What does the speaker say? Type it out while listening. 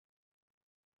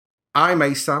I'm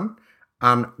Asan,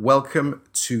 and welcome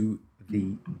to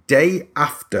the day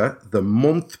after the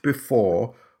month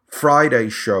before Friday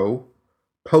show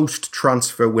post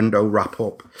transfer window wrap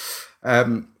up.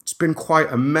 It's been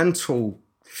quite a mental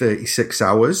 36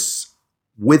 hours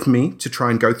with me to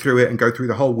try and go through it and go through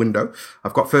the whole window.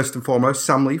 I've got first and foremost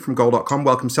Sam Lee from Goal.com.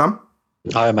 Welcome, Sam.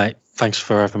 Hi, mate. Thanks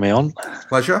for having me on.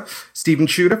 Pleasure. Stephen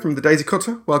Tudor from the Daisy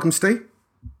Cutter. Welcome, Steve.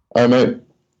 Hi, mate.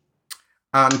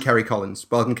 And Kerry Collins.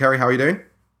 Welcome, Kerry. How are you doing?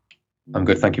 I'm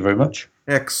good, thank you very much.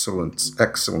 Excellent.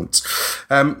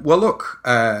 Well, look,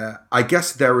 I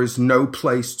guess there is no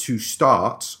place to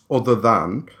start other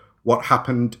than what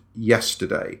happened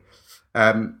yesterday.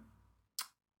 The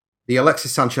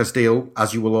Alexis Sanchez deal,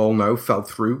 as you will all know, fell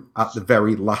through at the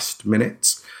very last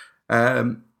minute.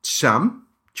 Sam,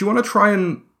 do you want to try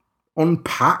and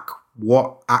unpack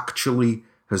what actually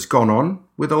has gone on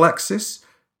with Alexis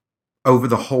over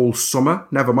the whole summer,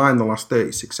 never mind the last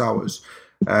 36 hours?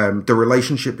 The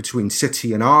relationship between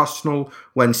City and Arsenal,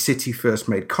 when City first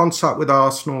made contact with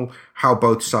Arsenal, how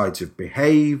both sides have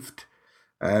behaved.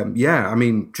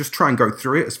 Just try and go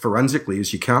through it as forensically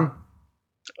as you can.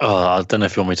 Oh, I don't know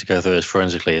if you want me to go through it as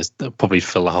forensically. It's probably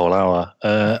fill the whole hour.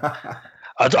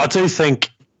 I do think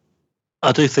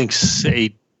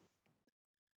City.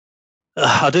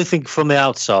 I do think from the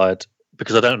outside,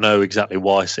 because I don't know exactly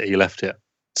why City left it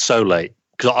so late,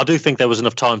 because I do think there was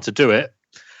enough time to do it,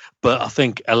 but I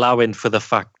think allowing for the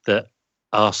fact that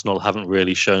Arsenal haven't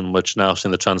really shown much now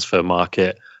in the transfer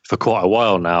market for quite a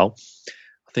while now,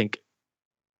 I think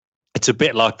it's a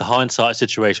bit like the hindsight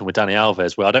situation with Dani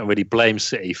Alves, where I don't really blame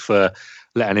City for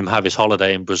letting him have his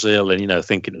holiday in Brazil and,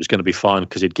 thinking it was going to be fine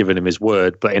because he'd given him his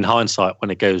word. But in hindsight, when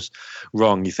it goes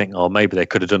wrong, you think, oh, maybe they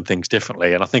could have done things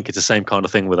differently. And I think it's the same kind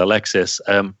of thing with Alexis.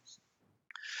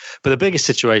 But the biggest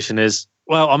situation is,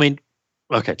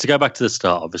 to go back to the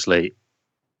start, obviously,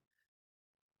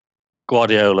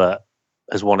 Guardiola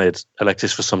has wanted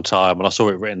Alexis for some time, and I saw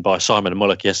it written by Simon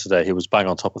Mullock yesterday. He was bang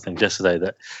on top of things yesterday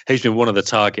that he's been one of the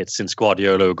targets since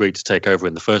Guardiola agreed to take over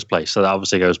in the first place. So that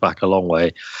obviously goes back a long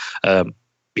way.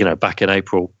 Back in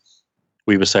April,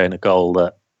 we were saying at Goal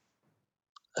that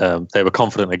they were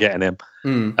confident of getting him.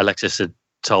 Alexis had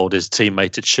told his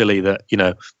teammate at Chile that,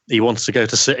 he wants to go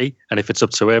to City, and if it's up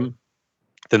to him,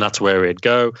 then that's where he'd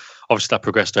go. Obviously, that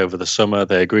progressed over the summer.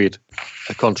 They agreed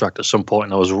a contract at some point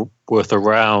that was worth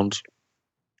around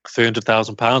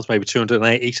 £300,000, maybe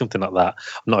 280, something like that.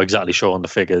 I'm not exactly sure on the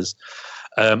figures.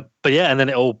 And then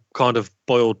it all kind of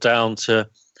boiled down to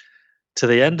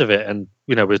the end of it. And,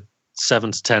 with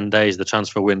 7 to 10 days, the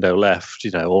transfer window left,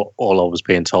 all I was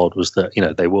being told was that,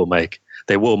 they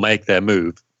will make their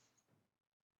move.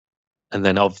 And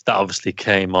then that obviously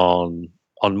came on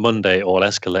Monday. It all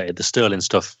escalated. The Sterling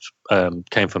stuff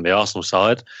came from the Arsenal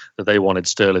side, that they wanted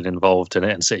Sterling involved in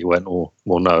it, and City went, well,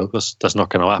 no, that's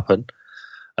not going to happen.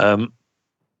 And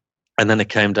then it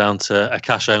came down to a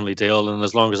cash-only deal, and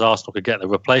as long as Arsenal could get the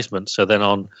replacement. So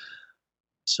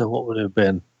what would it have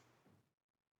been?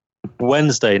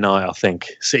 Wednesday night, I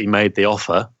think, City made the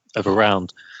offer of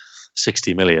around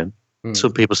 60 million.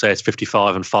 Some people say it's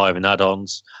 55 and 5 in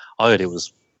add-ons. I heard it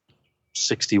was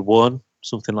 61,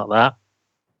 something like that,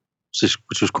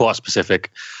 which was quite specific.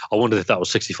 I wondered if that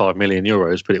was 65 million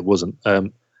euros, but it wasn't.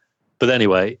 But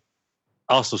anyway,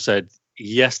 Arsenal said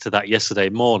yes to that yesterday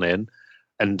morning,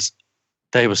 and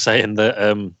they were saying that,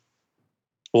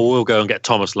 we'll go and get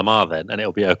Thomas Lemar then, and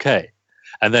it'll be okay.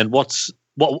 And then what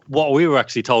we were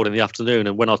actually told in the afternoon,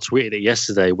 and when I tweeted it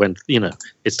yesterday, when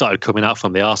it started coming out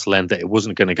from the Arsenal end that it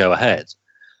wasn't going to go ahead,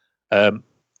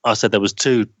 I said there was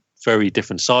two very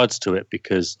different sides to it,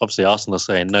 because obviously Arsenal are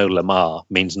saying no Lemar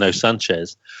means no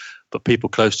Sanchez, but people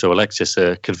close to Alexis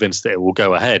are convinced that it will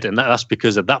go ahead, and that's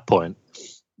because at that point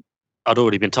I'd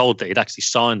already been told that he'd actually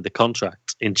signed the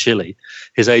contract in Chile.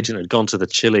 His agent had gone to the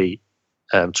Chile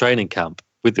training camp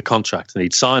with the contract, and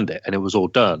he'd signed it, and it was all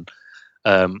done.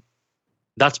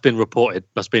 That's been reported.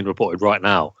 That's being reported right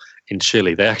now in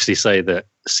Chile. They actually say that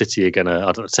City are going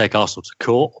to take Arsenal to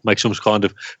court, make some kind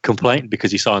of complaint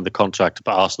because he signed the contract,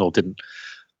 but Arsenal didn't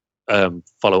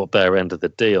follow up their end of the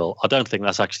deal. I don't think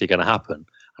that's actually going to happen.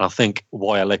 And I think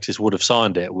why Alexis would have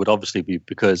signed it would obviously be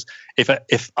because if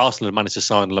Arsenal had managed to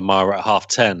sign Lemar at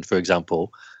 10:30, for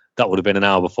example, that would have been an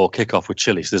hour before kickoff with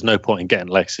Chile. So there's no point in getting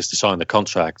Alexis to sign the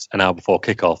contract an hour before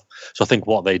kickoff. So I think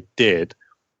what they did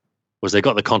was they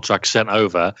got the contract sent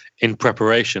over in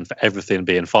preparation for everything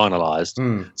being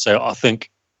finalised. So I think,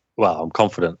 I'm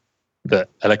confident that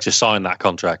Alexis signed that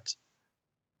contract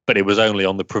but it was only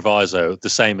on the proviso, the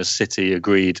same as City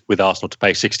agreed with Arsenal to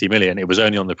pay 60 million. It was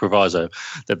only on the proviso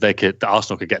that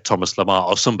Arsenal could get Thomas Lemar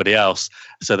or somebody else.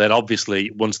 So then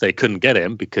obviously once they couldn't get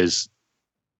him because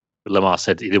Lemar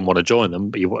said he didn't want to join them,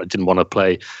 but he didn't want to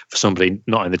play for somebody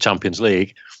not in the Champions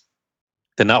League,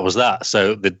 then that was that.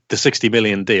 So the 60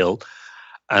 million deal,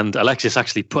 and Alexis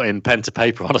actually put in pen to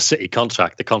paper on a City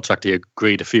contract, the contract he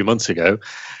agreed a few months ago.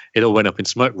 It all went up in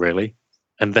smoke, really.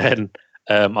 And then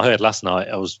I heard last night,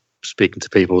 I was speaking to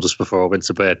people just before I went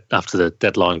to bed after the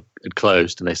deadline had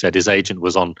closed, and they said his agent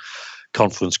was on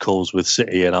conference calls with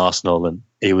City and Arsenal, and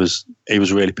he was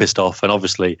really pissed off. And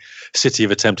obviously City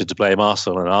have attempted to blame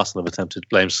Arsenal and Arsenal have attempted to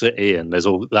blame City, and there's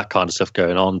all that kind of stuff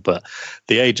going on. But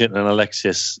the agent and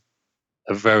Alexis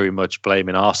are very much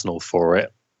blaming Arsenal for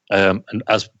it. And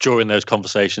as during those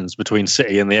conversations between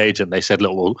City and the agent, they said,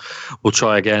 look, we'll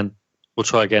try again. We'll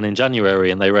try again in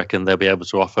January, and they reckon they'll be able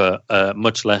to offer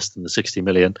much less than the 60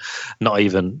 million, not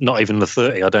even the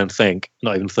 30. I don't think,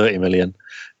 not even 30 million,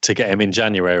 to get him in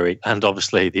January. And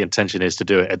obviously, the intention is to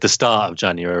do it at the start of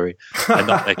January and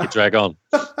not make it drag on.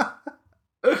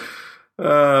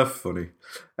 Funny.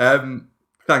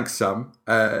 Thanks, Sam.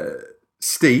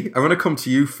 Steve, I'm going to come to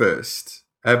you first.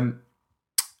 We'll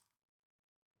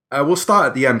start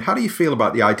at the end. How do you feel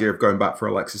about the idea of going back for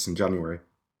Alexis in January?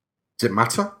 Does it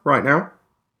matter right now?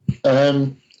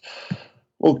 Well,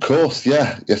 of course,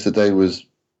 yeah. Yesterday was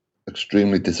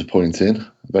extremely disappointing,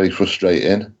 very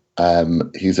frustrating.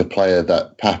 He's a player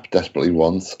that Pep desperately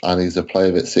wants, and he's a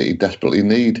player that City desperately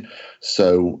need.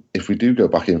 So if we do go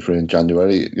back in for him in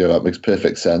January, that makes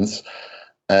perfect sense.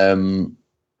 You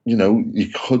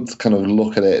could kind of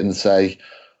look at it and say,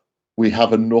 we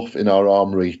have enough in our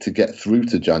armoury to get through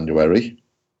to January.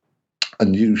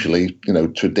 And usually,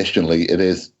 traditionally it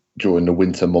is during the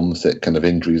winter months that kind of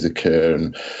injuries occur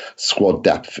and squad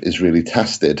depth is really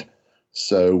tested.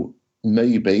 So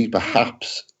maybe,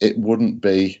 perhaps, it wouldn't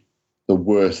be the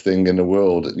worst thing in the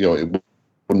world. It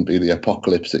wouldn't be the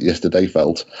apocalypse that yesterday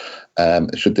felt,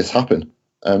 should this happen.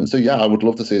 So yeah, I would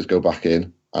love to see us go back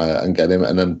in and get him,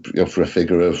 and then for a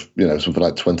figure of something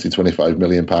like 20-25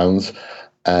 million pounds,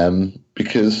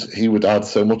 because he would add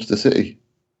so much to City.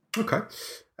 Okay.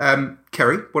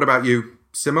 Kerry, what about you?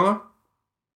 Similar?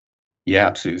 Yeah,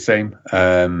 absolutely the same.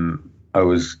 I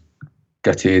was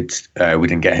gutted we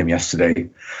didn't get him yesterday.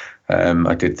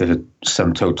 I did the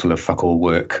sum total of fuck all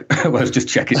work. I was just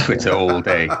checking Twitter all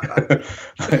day.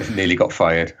 Nearly got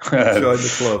fired. Join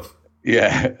the club.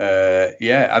 Yeah.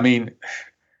 I mean,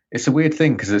 it's a weird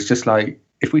thing because it's just like,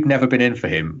 if we'd never been in for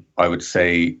him, I would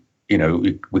say,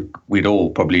 we'd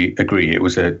all probably agree it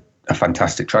was a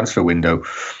fantastic transfer window.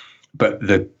 But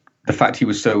the fact he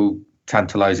was so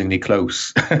tantalizingly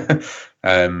close,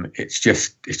 it's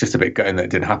just a bit gutting that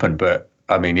it didn't happen. But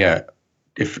I mean, yeah,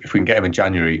 if we can get him in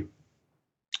January,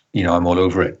 I'm all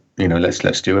over it.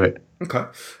 Let's do it. Okay.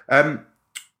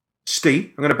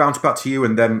 Steve, I'm going to bounce back to you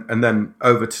and then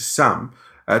over to Sam.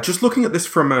 Just looking at this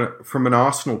from an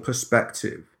Arsenal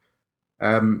perspective,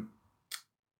 I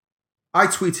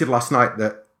tweeted last night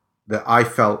that I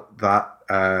felt that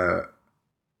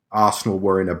Arsenal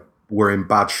were in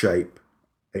bad shape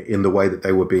in the way that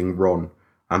they were being run,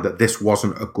 and that this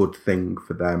wasn't a good thing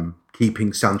for them.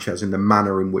 Keeping Sanchez in the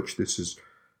manner in which this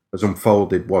has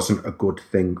unfolded wasn't a good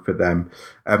thing for them.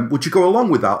 Would you go along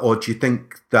with that, or do you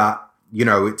think that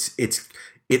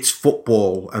it's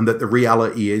football, and that the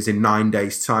reality is in 9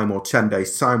 days' time or 10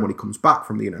 days' time, when he comes back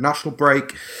from the international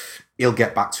break, he'll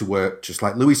get back to work just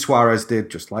like Luis Suarez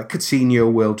did, just like Coutinho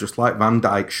will, just like Van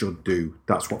Dijk should do?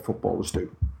 That's what footballers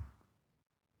do.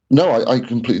 No, I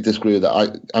completely disagree with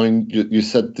that. I mean, you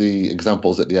said the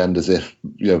examples at the end as if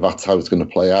that's how it's going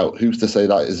to play out. Who's to say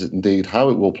that is indeed how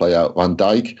it will play out? Van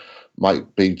Dijk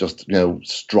might be just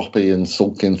stroppy and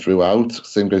sulking throughout.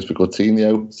 Same goes for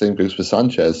Coutinho. Same goes for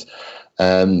Sanchez.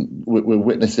 We're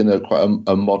witnessing quite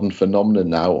a modern phenomenon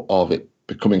now of it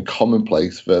becoming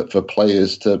commonplace for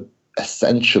players to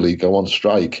essentially go on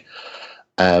strike,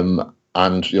 and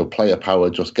player power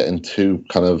just getting too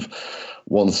kind of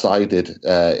one-sided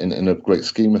in a great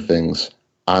scheme of things,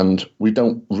 and we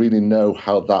don't really know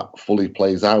how that fully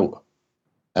plays out.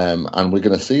 And we're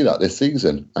going to see that this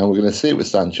season, and we're going to see it with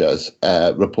Sanchez.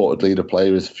 Reportedly, the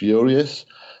player is furious.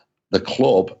 The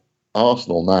club,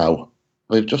 Arsenal now,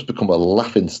 they've just become a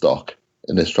laughingstock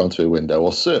in this transfer window,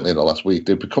 or certainly in the last week.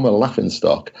 They've become a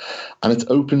laughingstock, and it's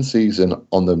open season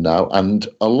on them now, and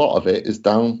a lot of it is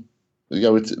down.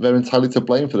 They're entirely to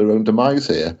blame for their own demise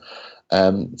here.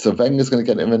 So Wenger's going to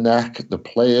get it in the neck. The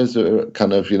players are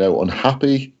kind of,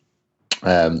 unhappy.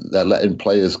 They're letting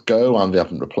players go and they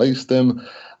haven't replaced them.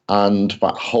 And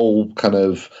that whole kind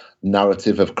of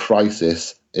narrative of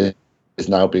crisis is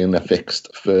now being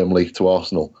affixed firmly to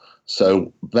Arsenal.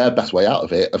 So their best way out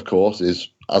of it, of course, is,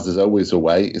 as is always a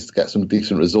way, is to get some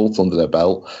decent results under their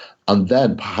belt. And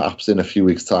then perhaps in a few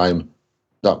weeks' time,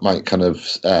 that might kind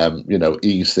of,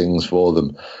 ease things for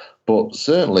them. But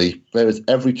certainly, there is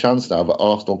every chance now that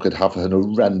Arsenal could have an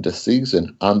horrendous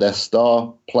season, and their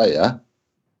star player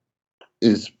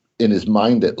is, in his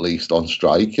mind at least, on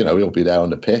strike. He'll be there on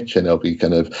the pitch, and he'll be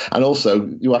kind of... And also,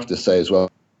 you have to say as well,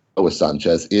 with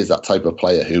Sanchez, he is that type of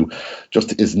player who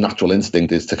just his natural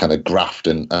instinct is to kind of graft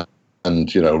and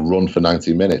run for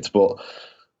 90 minutes. But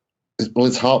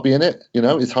his heart be in it,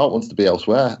 his heart wants to be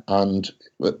elsewhere, and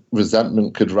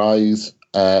resentment could rise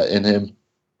in him.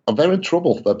 And they're in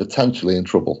trouble. They're potentially in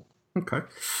trouble. Okay.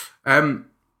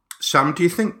 Sam, do you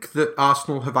think that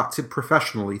Arsenal have acted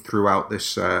professionally throughout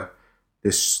this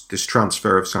this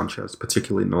transfer of Sanchez,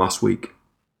 particularly in the last week?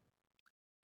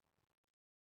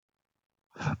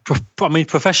 I mean,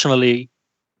 professionally,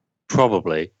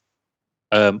 probably.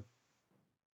 It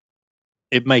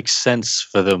makes sense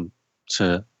for them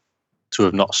to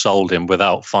have not sold him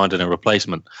without finding a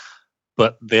replacement.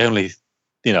 But the only,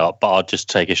 but I'll just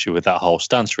take issue with that whole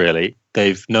stance, really.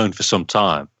 They've known for some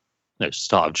time, it's the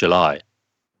start of July.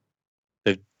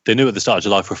 They knew at the start of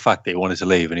July for a fact that he wanted to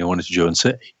leave and he wanted to join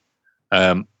City.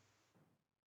 Why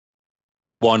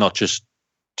not just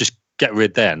get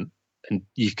rid then, and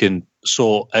you can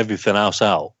sort everything else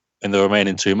out in the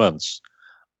remaining 2 months?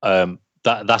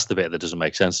 That's the bit that doesn't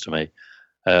make sense to me.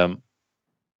 I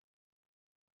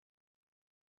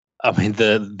mean,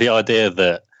 the idea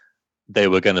that they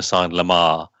were going to sign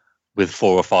Lamar with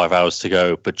 4 or 5 hours to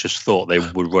go, but just thought they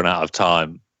would run out of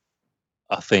time,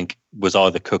 I think was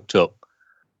either cooked up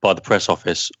by the press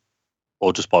office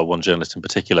or just by one journalist in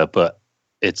particular. But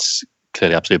it's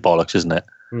clearly absolute bollocks, isn't it?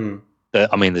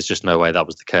 I mean, there's just no way that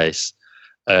was the case.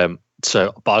 But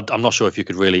I'm not sure if you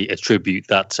could really attribute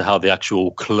that to how the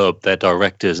actual club, their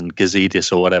directors and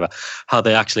Gazidis or whatever, how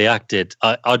they actually acted.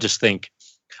 I just think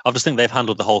they've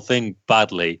handled the whole thing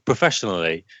badly,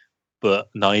 professionally, but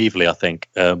naively, I think.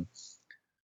 But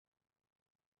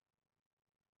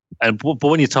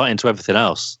when you tie it into everything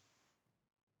else,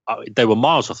 they were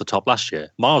miles off the top last year,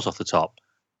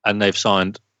 and they've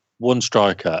signed one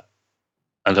striker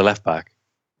and a left back.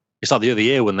 It's like the other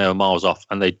year when they were miles off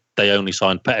and they only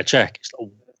signed Petr Cech. It's like,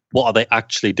 what are they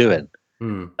actually doing?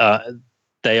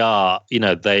 They are,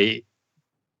 they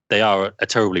are a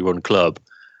terribly run club.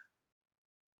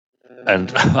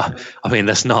 And I mean,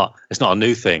 it's not a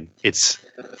new thing. It's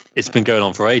been going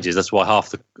on for ages. That's why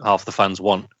half the fans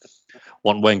want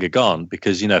Wenger gone,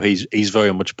 because he's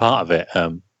very much part of it.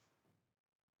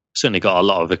 Certainly got a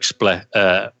lot of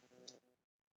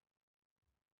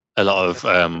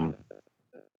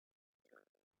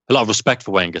respect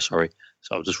for Wenger. Sorry,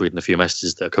 so I was just reading a few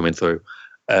messages that are coming through.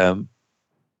 A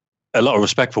lot of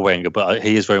respect for Wenger, but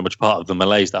he is very much part of the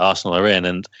malaise that Arsenal are in,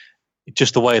 and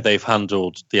just the way they've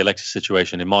handled the Alexis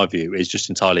situation, in my view, is just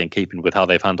entirely in keeping with how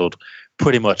they've handled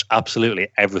pretty much absolutely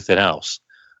everything else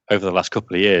over the last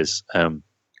couple of years. No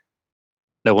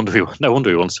wonder he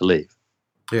wants to leave.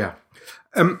 Yeah,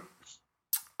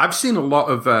 I've seen a lot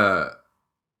of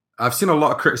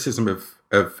criticism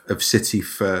of City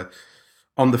for,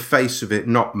 on the face of it,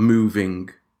 not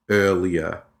moving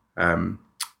earlier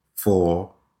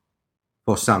for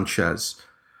Sanchez.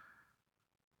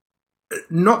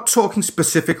 Not talking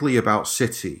specifically about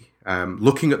City,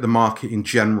 looking at the market in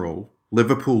general,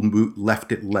 Liverpool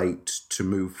left it late to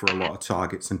move for a lot of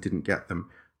targets and didn't get them.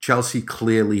 Chelsea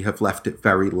clearly have left it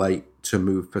very late to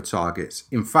move for targets.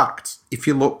 In fact, if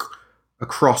you look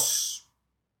across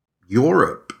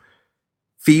Europe,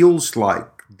 feels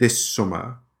like this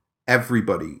summer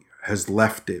everybody has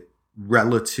left it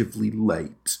relatively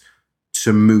late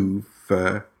to move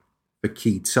for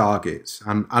key targets,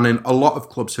 and a lot of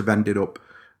clubs have ended up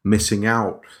missing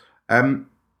out.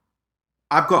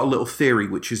 I've got a little theory,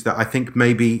 which is that I think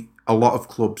maybe a lot of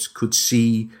clubs could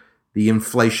see the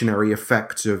inflationary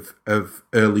effect of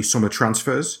early summer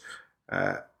transfers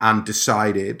and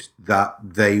decided that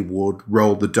they would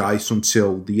roll the dice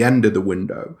until the end of the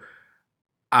window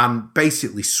and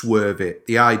basically swerve it.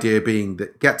 The idea being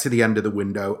that get to the end of the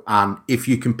window, and if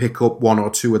you can pick up one or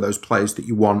two of those players that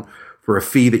you want for a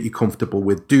fee that you're comfortable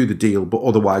with, do the deal, but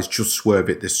otherwise just swerve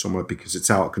it this summer because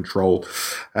it's out of control.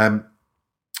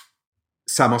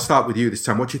 Sam, I'll start with you this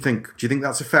time. What do you think? Do you think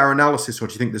that's a fair analysis, or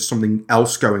do you think there's something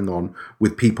else going on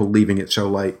with people leaving it so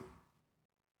late?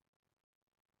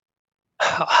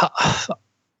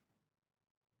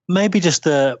 Maybe just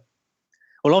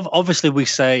obviously we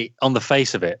say on the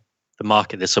face of it, the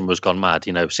market this summer has gone mad,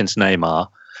 since Neymar.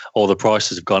 all the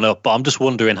prices have gone up. But I'm just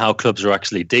wondering how clubs are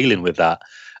actually dealing with that.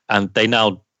 And they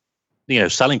now,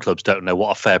 selling clubs don't know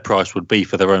what a fair price would be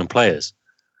for their own players.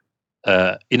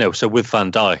 So with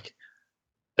Van Dijk,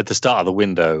 at the start of the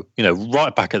window,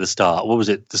 right back at the start, what was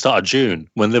it? The start of June,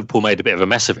 when Liverpool made a bit of a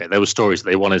mess of it, there were stories that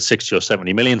they wanted 60 or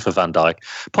 70 million for Van Dijk,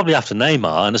 probably after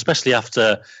Neymar, and especially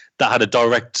after that had a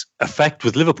direct effect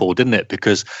with Liverpool, didn't it?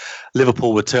 Because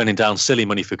Liverpool were turning down silly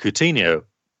money for Coutinho,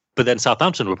 but then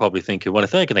Southampton were probably thinking, well,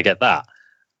 if they're going to get that,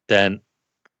 then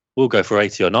we'll go for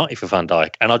 80 or 90 for Van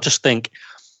Dijk. And I just think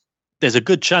there's a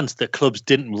good chance that clubs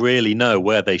didn't really know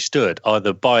where they stood,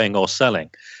 either buying or selling.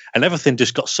 And everything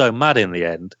just got so mad in the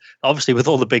end. Obviously, with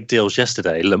all the big deals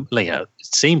yesterday, it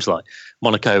seems like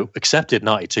Monaco accepted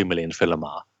 92 million for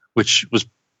Lamar, which was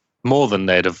more than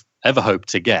they'd have ever hoped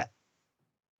to get.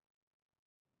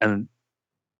 And,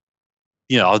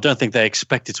 I don't think they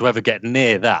expected to ever get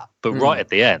near that. But right at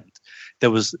the end, there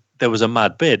was a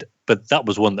mad bid, but that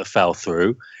was one that fell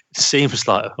through. It seems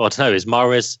like, I don't know, is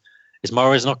Mahrez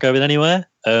not going anywhere?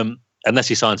 Unless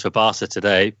he signs for Barca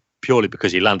today, purely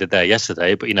because he landed there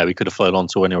yesterday, but, he could have flown on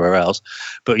to anywhere else.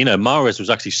 But, Mahrez was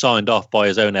actually signed off by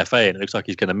his own FA, and it looks like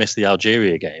he's going to miss the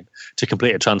Algeria game to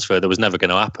complete a transfer that was never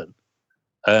going to happen.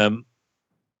 The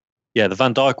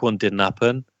Van Dijk one didn't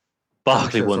happen.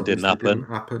 Barkley one didn't happen.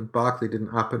 Barkley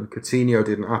didn't happen. Coutinho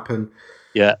didn't happen.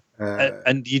 Yeah.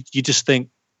 And you just think,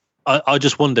 I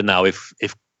just wonder now if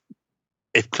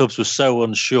clubs were so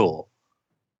unsure,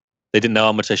 they didn't know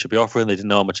how much they should be offering, they didn't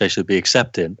know how much they should be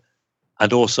accepting.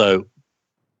 And also,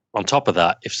 on top of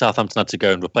that, if Southampton had to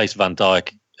go and replace Van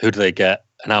Dijk, who do they get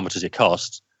and how much does it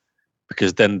cost?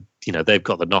 Because then, they've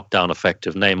got the knockdown effect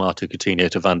of Neymar to Coutinho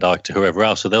to Van Dijk to whoever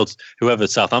else. So whoever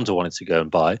Southampton wanted to go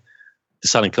and buy, the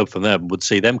selling club from them would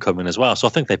see them coming as well. So I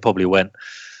think they probably went,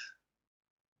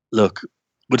 look,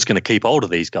 we're just going to keep hold of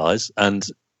these guys, and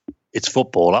it's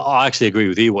football. I actually agree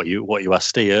with you, what you asked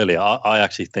Steve earlier. I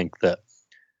actually think that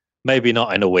maybe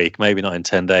not in a week, maybe not in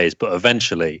 10 days, but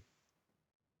eventually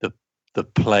the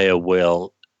player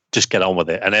will just get on with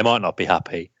it, and they might not be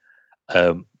happy,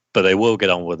 but they will get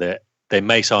on with it. They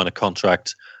may sign a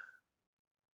contract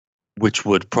which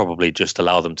would probably just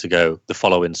allow them to go the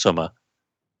following summer,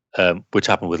 which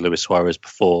happened with Luis Suarez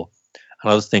before.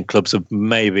 And I just think clubs have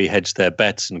maybe hedged their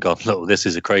bets and gone, look, this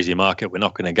is a crazy market. We're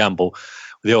not going to gamble.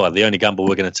 The only gamble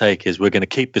we're going to take is we're going to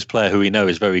keep this player who we know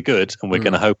is very good, and we're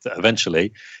going to hope that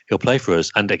eventually he'll play for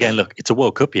us. And again, look, it's a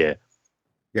World Cup year.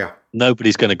 Yeah.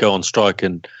 Nobody's going to go on strike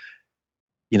and,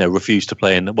 refuse to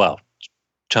play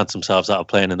chance themselves out of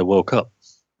playing in the World Cup.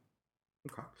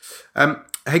 Okay.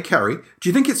 Hey, Kerry, do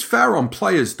you think it's fair on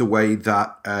players the way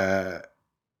that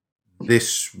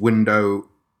this window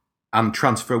and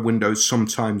transfer windows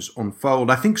sometimes unfold?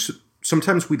 I think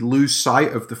sometimes we lose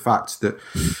sight of the fact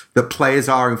that players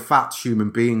are in fact human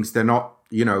beings. They're not,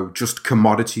 just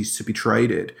commodities to be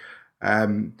traded.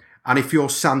 And if you're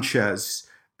Sanchez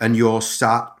and you're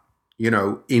sat,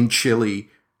 in Chile,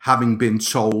 having been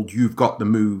told you've got the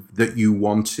move that you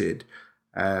wanted,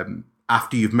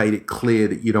 after you've made it clear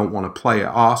that you don't want to play at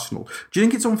Arsenal, do you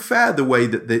think it's unfair the way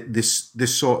that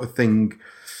this sort of thing,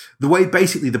 the way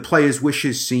basically the players'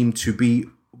 wishes seem to be,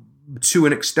 to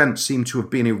an extent, seem to have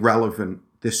been irrelevant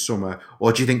this summer?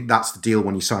 Or do you think that's the deal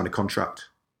when you sign a contract?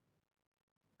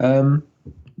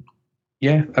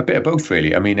 Yeah, a bit of both,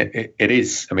 really. I mean, it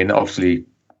is. I mean, obviously,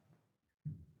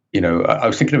 I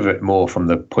was thinking of it more from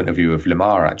the point of view of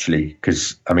Lamar, actually,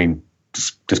 because, I mean,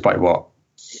 despite what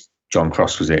John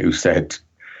Cross was it who said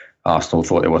Arsenal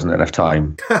thought there wasn't enough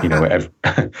time, I don't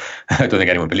think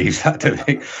anyone believes that, do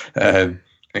they?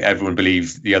 Everyone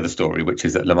believes the other story, which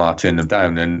is that Lamar turned them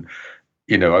down. And,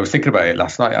 I was thinking about it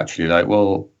last night, actually, like,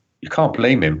 well, you can't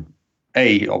blame him.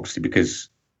 Obviously, because,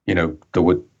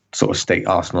 the sort of state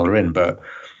Arsenal are in, but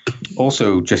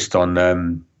also just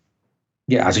on,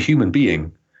 as a human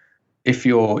being, if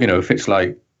you're, if it's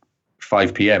like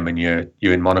 5 p.m. and you're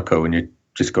in Monaco and you're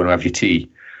just going to have your tea,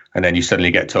 and then you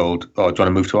suddenly get told, oh, do you want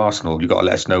to move to Arsenal? You've got to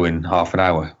let us know in half an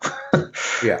hour.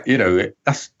 Yeah.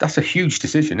 That's a huge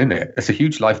decision, isn't it? It's a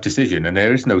huge life decision, and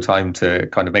there is no time to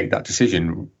kind of make that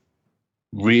decision,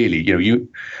 really.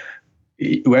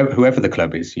 Whoever the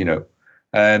club is,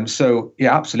 So,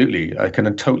 yeah, absolutely. I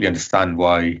can totally understand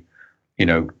why,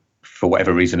 for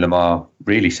whatever reason, Lamar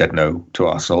really said no to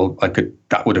Arsenal.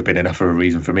 That would have been enough of a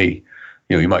reason for me.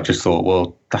 You might just thought,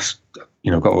 well, that's,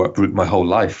 got to uproot my whole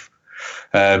life.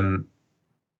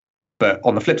 But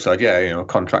on the flip side, a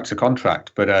contract's a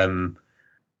contract. But I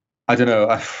don't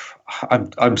know.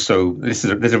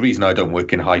 There's a reason I don't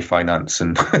work in high finance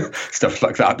and stuff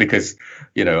like that, because,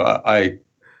 I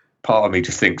part of me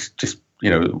just thinks,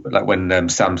 like when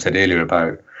Sam said earlier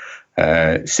about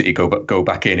City go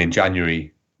back in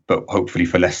January, but hopefully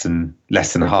for less than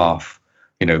half.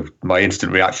 My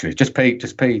instant reaction is just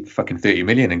pay fucking 30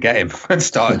 million and get him and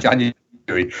start in January,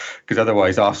 because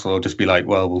otherwise Arsenal will just be like,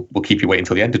 well, we'll keep you waiting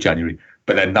until the end of January.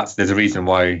 But then there's a reason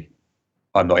why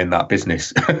I'm not in that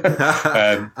business.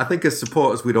 I think as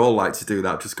supporters, we'd all like to do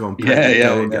that. Just go and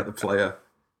get the player.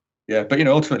 Yeah, but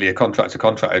ultimately a contract's a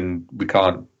contract, and we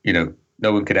can't. No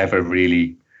one could ever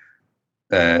really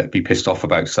be pissed off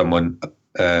about someone,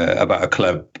 about a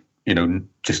club.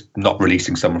 Just not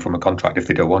releasing someone from a contract if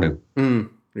they don't want to.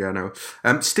 Yeah, no.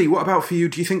 Steve, what about for you?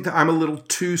 Do you think that I'm a little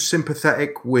too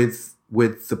sympathetic with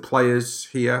the players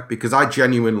here? Because I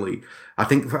genuinely, I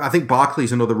think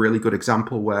Barkley's another really good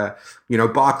example where,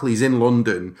 Barkley's in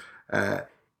London.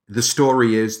 The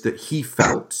story is that he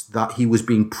felt that he was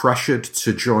being pressured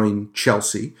to join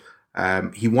Chelsea.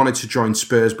 He wanted to join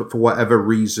Spurs, but for whatever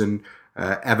reason,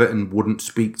 Everton wouldn't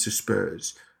speak to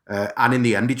Spurs. And in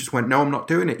the end, he just went, no, I'm not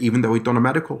doing it, even though he'd done a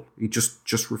medical. He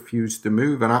just refused to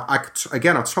move. And I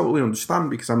totally understand,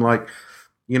 because I'm like,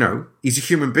 he's a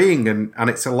human being, and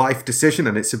it's a life decision,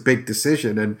 and it's a big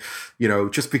decision. And,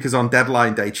 just because on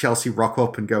deadline day, Chelsea rock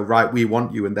up and go, right, we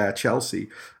want you, and they're Chelsea,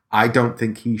 I don't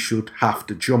think he should have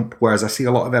to jump. Whereas I see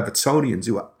a lot of Evertonians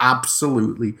who are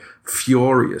absolutely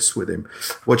furious with him.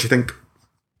 What do you think?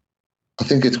 I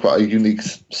think it's quite a unique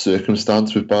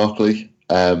circumstance with Barkley.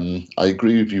 I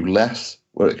agree with you less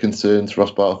where it concerns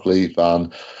Ross Barkley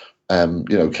than,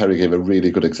 Kerry gave a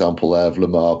really good example there of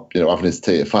Lamar, having his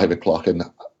tea at 5 o'clock and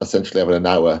essentially having an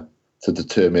hour to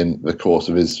determine the course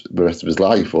of the rest of his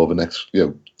life, or the next,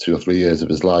 2 or 3 years of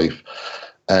his life.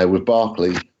 With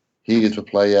Barkley, he is a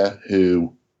player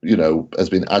who, has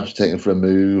been agitating for a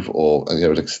move or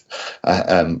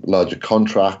larger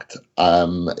contract.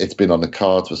 It's been on the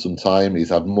cards for some time. He's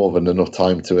had more than enough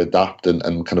time to adapt and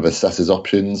kind of assess his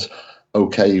options.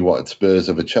 Okay, he wanted Spurs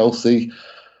over Chelsea.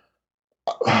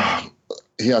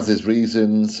 He has his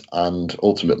reasons, and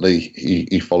ultimately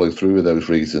he followed through with those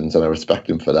reasons, and I respect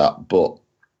him for that. But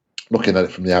looking at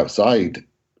it from the outside,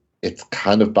 it's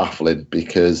kind of baffling,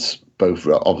 because both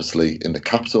are obviously in the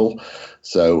capital.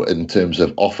 So in terms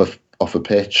of off a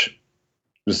pitch,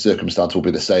 the circumstance will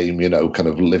be the same, kind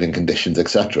of living conditions,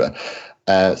 etc.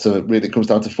 So it really comes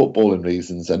down to footballing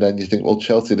reasons. And then you think, well,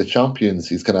 Chelsea, the champions,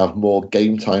 he's going to have more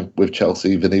game time with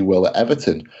Chelsea than he will at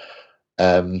Everton.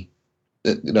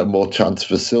 More chance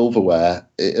for silverware.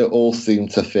 It all seemed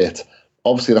to fit.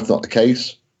 Obviously, that's not the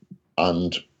case.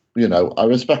 And, I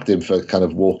respect him for kind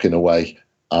of walking away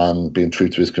and being true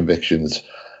to his convictions.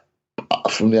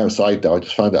 From the outside, though, I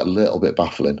just find it a little bit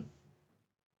baffling.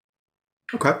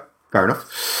 Okay, fair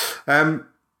enough.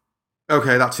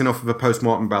 Okay, that's enough of a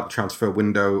post-mortem about the transfer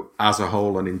window as a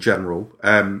whole and in general.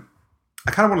 I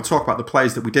kind of want to talk about the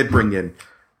players that we did bring in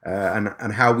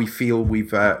and how we feel we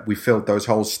filled those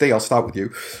holes. Steve, I'll start with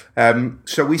you.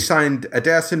 So we signed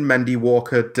Ederson, Mendy,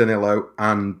 Walker, Danilo,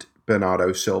 and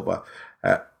Bernardo Silva.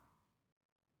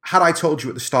 Had I told you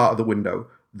at the start of the window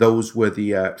those were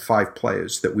the 5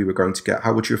 players that we were going to get,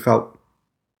 how would you have felt?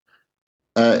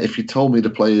 If you told me the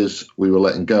players we were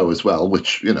letting go as well,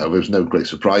 which, there's no great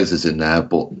surprises in there,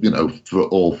 but, for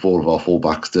all 4 of our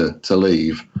fullbacks to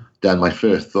leave, then my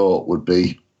first thought would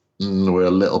be, we're a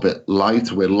little bit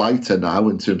light. We're lighter now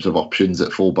in terms of options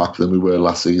at fullback than we were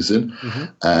last season.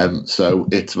 Mm-hmm. So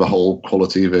it's the whole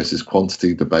quality versus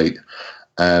quantity debate.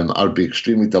 I would be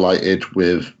extremely delighted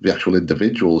with the actual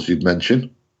individuals you'd mentioned.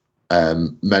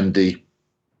 Mendy,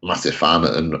 massive fan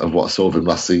of what I saw of him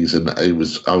last season. I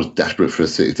was desperate for a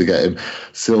City to get him.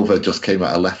 Silva just came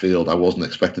out of left field. I wasn't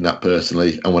expecting that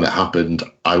personally, and when it happened,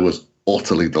 I was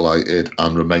utterly delighted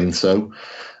and remain so.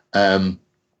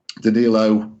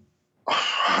 Danilo,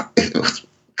 it was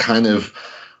kind of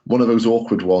one of those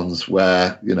awkward ones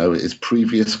where his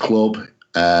previous club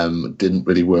didn't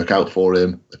really work out for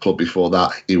him. The club before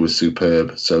that, he was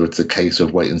superb. So it's a case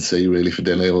of wait and see, really, for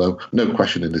Danilo. No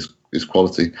question in his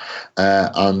quality.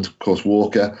 And, of course,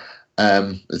 Walker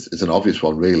is an obvious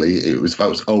one, really. That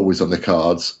was always on the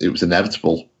cards. It was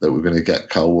inevitable that we were going to get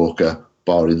Kyle Walker,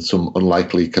 barring some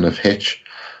unlikely kind of hitch.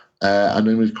 And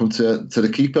then we've come to the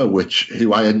keeper,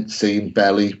 who I hadn't seen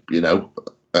barely,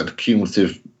 a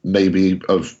cumulative maybe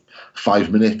of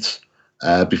 5 minutes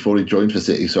before he joined for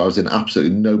City. So I was in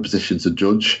absolutely no position to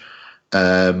judge.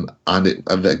 And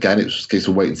again, it was just a case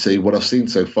of wait and see. What I've seen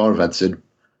so far of Edson,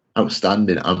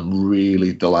 outstanding. I'm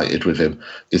really delighted with him.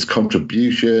 His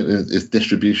distribution,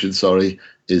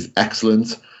 is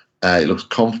excellent. He looks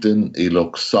confident. He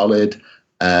looks solid.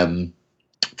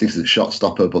 Decent shot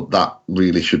stopper, but that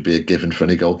really should be a given for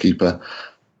any goalkeeper.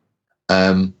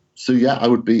 So yeah, I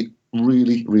would be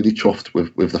really, really chuffed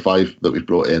with the 5 that we've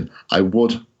brought in. I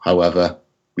would, however,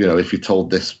 if you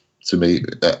told this to me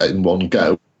in one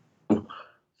go,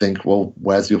 think, well,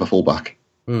 where's the other fullback?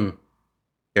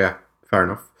 Yeah, fair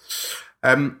enough.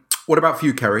 What about for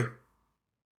you, Kerry?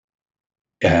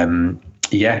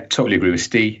 Yeah, totally agree with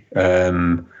Steve.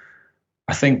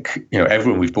 I think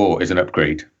everyone we've bought is an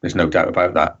upgrade. There's no doubt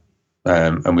about that,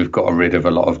 and we've got rid of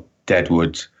a lot of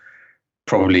deadwood.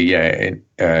 Probably,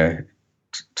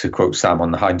 to quote Sam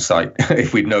on the hindsight,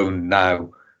 if we'd known now,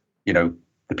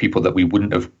 the people that we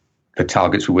wouldn't have, the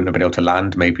targets we wouldn't have been able to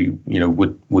land, maybe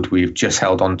would we have just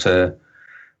held on to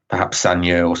perhaps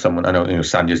Sanya or someone? I know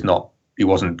Sanya's not. He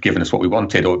wasn't giving us what we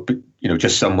wanted, or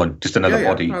just someone, just another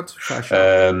body. That's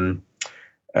fair.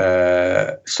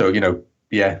 So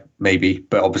maybe.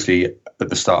 But obviously, at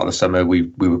the start of the summer, we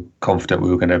were confident we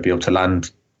were going to be able to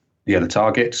land the other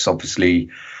targets. Obviously,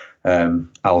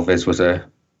 Alves was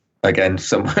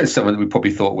someone that we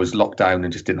probably thought was locked down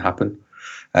and just didn't happen.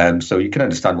 So you can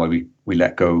understand why we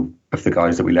let go of the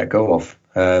guys that we let go of.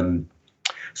 I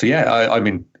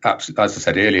mean, as I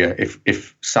said earlier,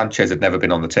 if Sanchez had never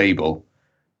been on the table,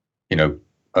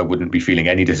 I wouldn't be feeling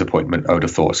any disappointment. I would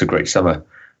have thought it's a great summer.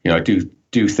 I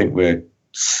do think we're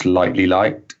slightly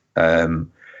light.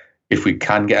 If we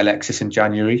can get Alexis in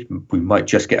January, we might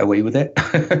just get away with it.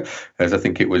 As I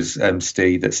think it was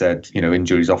Steve that said,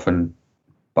 injuries often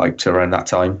bite around that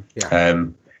time. Yeah.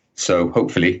 So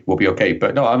hopefully we'll be okay.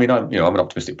 But no, I mean, I'm an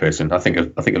optimistic person. I think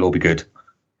it'll all be good.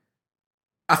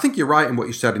 I think you're right in what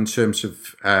you said in terms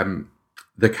of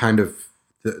the kind of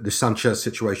the Sanchez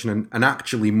situation, and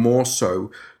actually more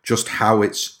so just how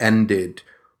it's ended,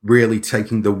 really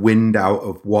taking the wind out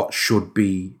of what should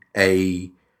be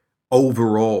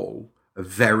overall a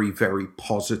very, very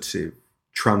positive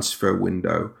transfer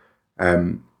window.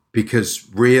 Because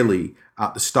really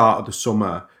at the start of the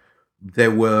summer, there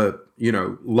were,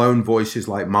 lone voices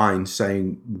like mine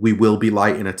saying we will be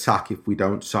light in attack if we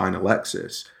don't sign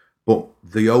Alexis. But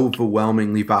the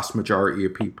overwhelmingly vast majority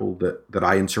of people that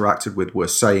I interacted with were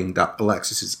saying that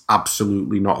Alexis is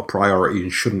absolutely not a priority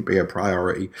and shouldn't be a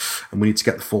priority. And we need to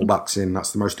get the fullbacks in.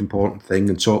 That's the most important thing,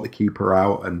 and sort the keeper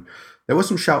out. And there were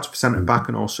some shouts for centre back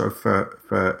and also for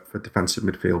defensive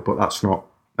midfield, but that's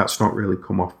not really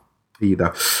come off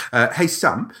either. Hey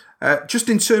Sam, just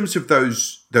in terms of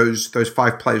those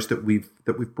 5 players that we've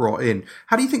brought in,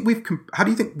 how do you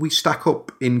think we stack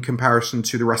up in comparison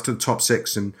to the rest of the top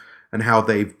 6 and how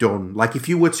they've done? Like, if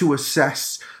you were to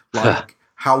assess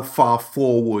how far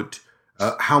forward,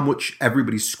 how much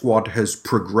everybody's squad has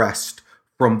progressed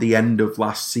from the end of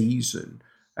last season,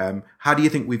 how do you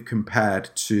think we've compared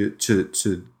to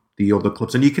the other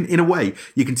clubs? And you can, in a way,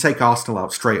 you can take Arsenal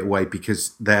out straight away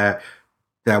because their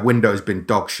window's been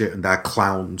dog shit and they're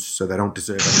clowns, so they don't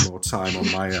deserve any more time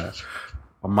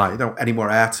any more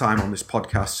airtime on this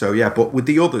podcast. So yeah, but with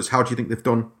the others, how do you think they've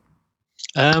done?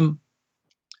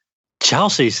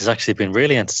 Chelsea's has actually been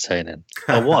really entertaining.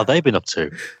 Well, what have they been up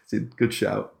to? It's a good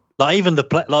shout. Like, even the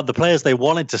players they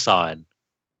wanted to sign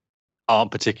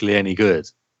aren't particularly any good,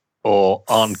 or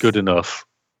aren't good enough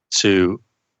to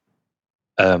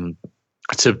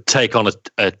take on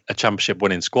a championship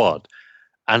winning squad.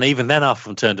 And even then, half of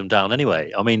them turned them down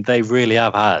anyway. I mean, they really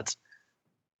have had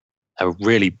a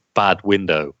really bad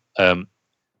window.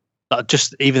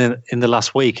 Just even in the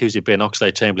last week, who's it been?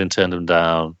 Oxlade-Chamberlain turned them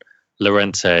down.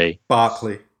 Llorente,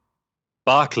 Barkley,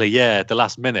 yeah, at the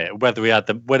last minute, whether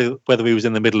he was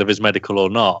in the middle of his medical or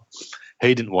not,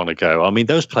 he didn't want to go. I mean,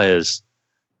 those players,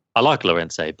 I like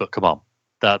Llorente, but come on,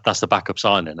 that's the backup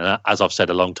signing. And as I've said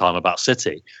a long time about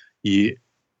City,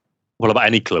 about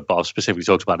any club, but I've specifically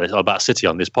talked about City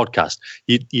on this podcast.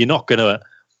 You're not gonna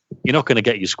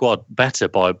get your squad better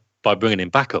by bringing in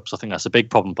backups. I think that's a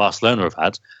big problem Barcelona have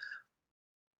had,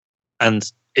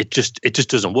 and it just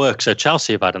doesn't work. So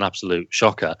Chelsea have had an absolute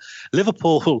shocker.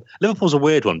 Liverpool's a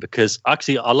weird one because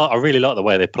actually I really like the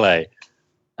way they play,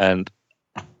 and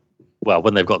well,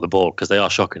 when they've got the ball, because they are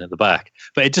shocking at the back.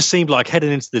 But it just seemed like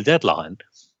heading into the deadline,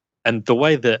 and the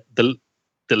way that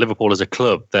Liverpool as a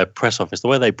club, their press office, the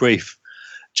way they brief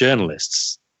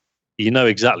journalists, you know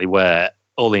exactly where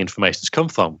all the information's come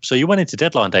from. So you went into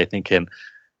deadline day thinking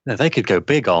they could go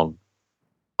big on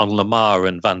Lamar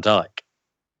and Van Dijk.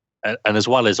 And as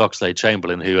well as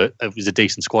Oxlade-Chamberlain, who is a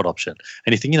decent squad option.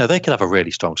 And you think, they could have a really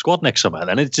strong squad next summer.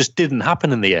 And it just didn't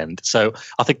happen in the end. So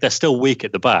I think they're still weak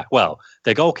at the back. Well,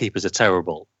 their goalkeepers are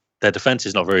terrible. Their defence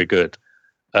is not very good.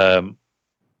 The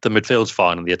midfield's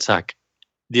fine, and the attack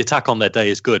on their day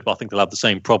is good. But I think they'll have the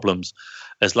same problems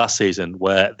as last season,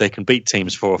 where they can beat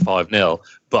teams 4 or 5-0.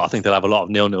 But I think they'll have a lot of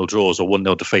 0-0 draws or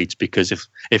 1-0 defeats, because if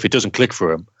it doesn't click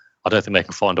for them, I don't think they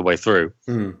can find a way through.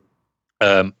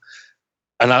 And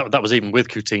that was even with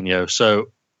Coutinho.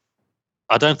 So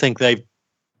I don't think they've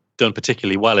done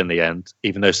particularly well in the end,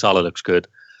 even though Salah looks good.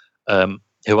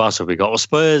 Who else have we got? Well,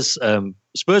 Spurs.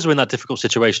 Spurs were in that difficult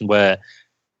situation where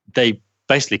they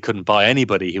basically couldn't buy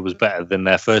anybody who was better than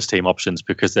their first team options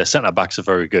because their centre backs are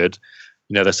very good.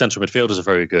 Their central midfielders are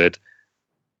very good.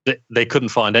 They couldn't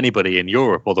find anybody in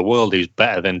Europe or the world who's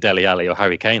better than Dele Alli or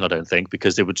Harry Kane, I don't think,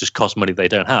 because it would just cost money they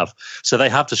don't have. So they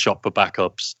have to shop for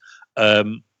backups.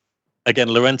 Again,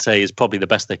 Llorente is probably the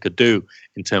best they could do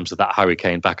in terms of that Harry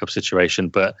Kane backup situation.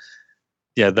 But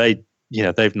yeah,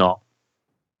 they've not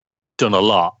done a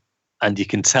lot, and you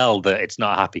can tell that it's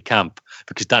not a happy camp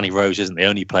because Danny Rose isn't the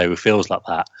only player who feels like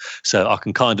that. So I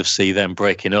can kind of see them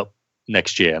breaking up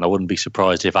next year, and I wouldn't be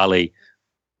surprised if Ali,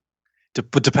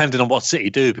 but depending on what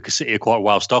City do, because City are quite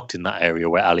well stocked in that area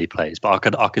where Ali plays. But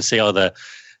I could see either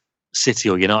City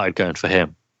or United going for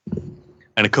him,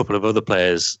 and a couple of other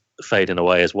players fading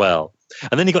away as well.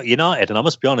 And then you got United, and I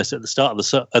must be honest, at the start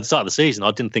of the season,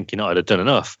 I didn't think United had done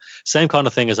enough. Same kind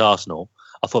of thing as Arsenal.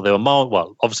 I thought they were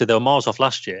obviously they were miles off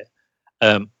last year,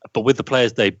 but with the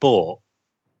players they bought,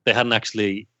 they hadn't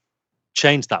actually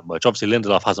changed that much. Obviously,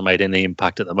 Lindelof hasn't made any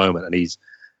impact at the moment, and he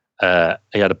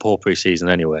had a poor pre-season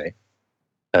anyway.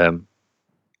 And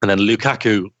then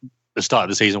Lukaku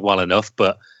started the season well enough,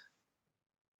 but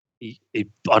I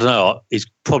don't know, he's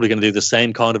probably going to do the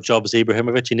same kind of job as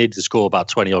Ibrahimovic. He needed to score about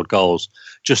 20-odd goals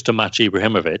just to match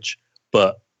Ibrahimovic,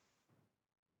 but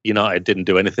United didn't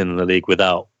do anything in the league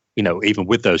without, even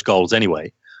with those goals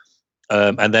anyway.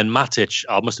 And then Matic,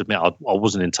 I must admit, I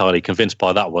wasn't entirely convinced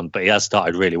by that one, but he has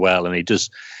started really well, and he does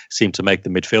seem to make the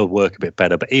midfield work a bit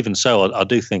better. But even so, I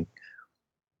do think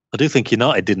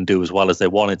United didn't do as well as they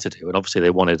wanted to do, and obviously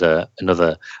they wanted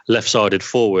another left-sided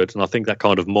forward, and I think that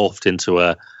kind of morphed into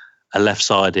a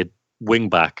left-sided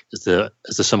wing-back as the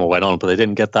summer went on, but they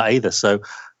didn't get that either. So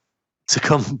to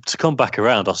come back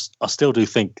around, I still do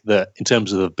think that in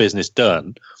terms of the business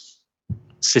done,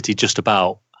 City just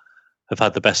about have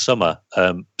had the best summer.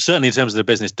 Certainly in terms of the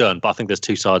business done, but I think there's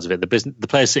two sides of it. The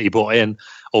players City brought in,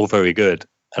 all very good,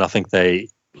 and I think they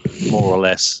more or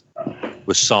less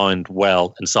were signed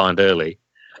well and signed early.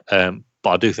 But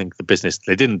I do think the business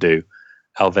they didn't do,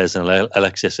 Alves and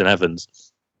Alexis and Evans,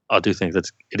 I do think that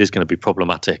it is going to be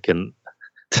problematic. And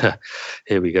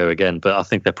here we go again. But I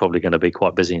think they're probably going to be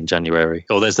quite busy in January.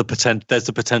 Or there's the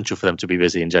potential for them to be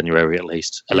busy in January at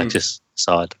least. Alexis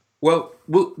side. Well,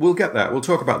 we'll get there. We'll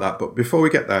talk about that. But before we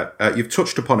get there, you've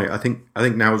touched upon it. I think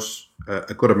now's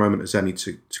a good a moment as any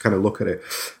to kind of look at it.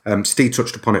 Steve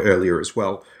touched upon it earlier as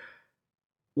well.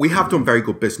 We have done very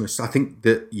good business. I think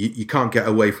that you can't get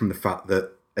away from the fact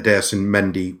that Ederson,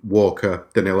 Mendy, Walker,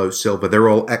 Danilo Silva, they're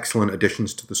all excellent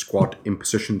additions to the squad in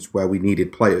positions where we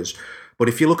needed players. But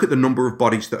if you look at the number of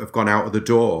bodies that have gone out of the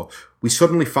door, we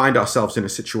suddenly find ourselves in a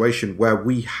situation where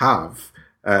we have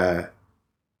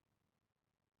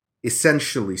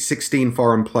essentially 16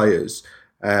 foreign players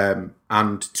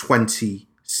and 20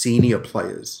 senior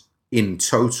players in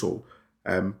total,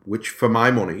 which for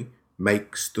my money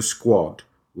makes the squad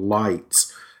light.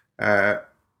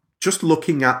 Just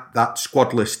looking at that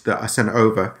squad list that I sent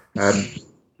over,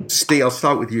 Steve, I'll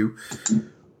start with you.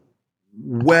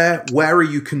 Where are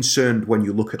you concerned when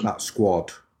you look at that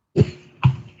squad?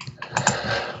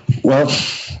 Well,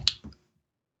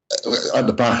 at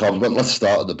the back, let's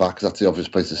start at the back because that's the obvious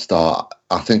place to start.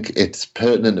 I think it's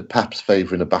pertinent that Pep's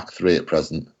favouring a back three at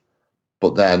present,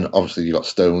 but then obviously you've got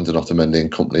Stones and Otamendi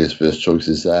and company as first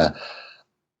choices there.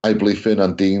 I believe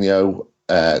Fernandinho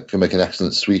can make an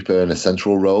excellent sweeper in a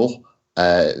central role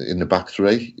in the back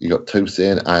three. You've got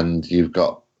Tosin and you've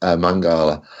got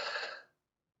Mangala.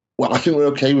 Well, I think we're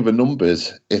okay with the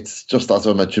numbers. It's just, as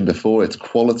I mentioned before, it's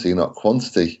quality, not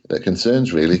quantity that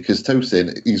concerns really, because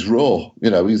Tosin, he's raw.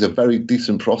 He's a very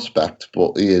decent prospect,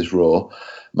 but he is raw.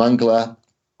 Mangala,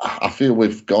 I feel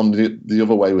we've gone the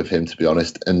other way with him, to be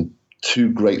honest, and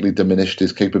too greatly diminished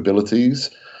his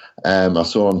capabilities. I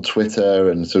saw on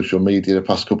Twitter and social media the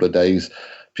past couple of days,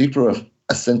 people have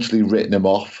essentially written him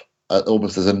off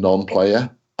almost as a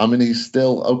non-player. I mean, he's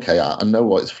still okay. I know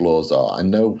what his flaws are. I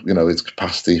know, his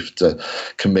capacity to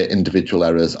commit individual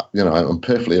errors. I'm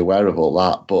perfectly aware of all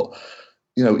that. But,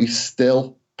 he's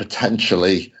still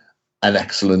potentially an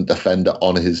excellent defender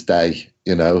on his day.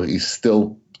 He's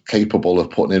still capable of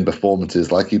putting in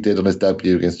performances like he did on his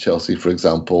debut against Chelsea, for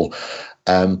example.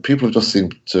 People have just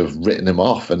seemed to have written him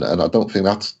off, and I don't think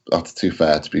that's too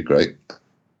fair to be great.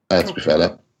 To be fair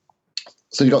there.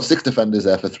 So you've got 6 defenders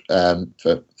there for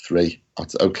 3.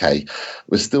 That's okay.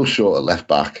 We're still short at left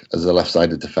back as a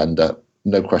left-sided defender.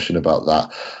 No question about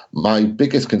that. My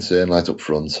biggest concern lies up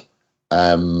front.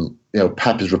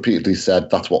 Pep has repeatedly said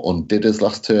that's what undid us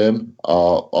last term,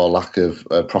 our lack of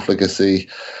profligacy.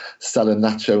 Selling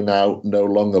Nacho now no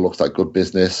longer looks like good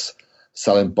business.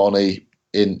 Selling Bonney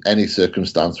in any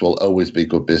circumstance will always be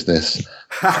good business.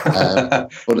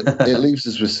 But it leaves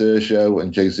us with Sergio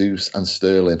and Jesus and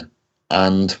Sterling.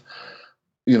 And,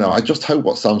 I just hope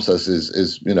what Sam says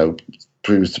is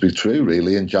proves to be true,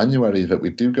 really, in January, that we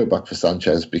do go back for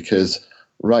Sanchez, because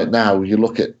right now you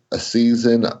look at a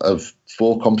season of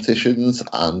 4 competitions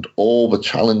and all the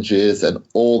challenges and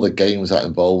all the games that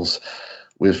involves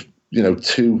with,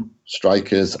 2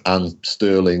 strikers and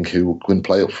Sterling who can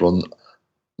play up front.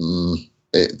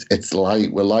 It's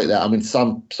like we're like that. I mean,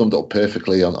 Sam summed it up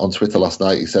perfectly on Twitter last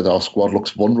night. He said our squad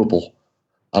looks vulnerable,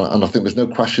 and I think there's no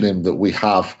questioning that we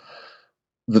have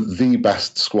the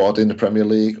best squad in the Premier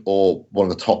League, or one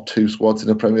of the top 2 squads in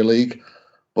the Premier League.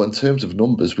 But in terms of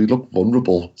numbers, we look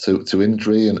vulnerable to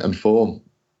injury and form.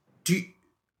 So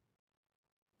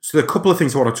there are a couple of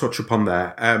things I want to touch upon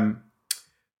there.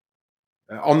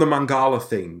 On the Mangala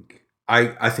thing,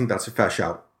 I think that's a fair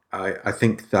shout. I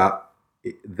think that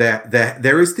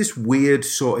there is this weird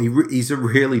sort. He's a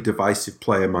really divisive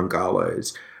player, Mangala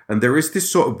is, and there is this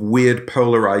sort of weird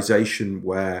polarization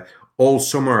where all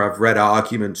summer I've read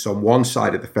arguments on one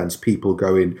side of the fence, people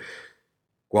going,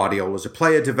 Guardiola's a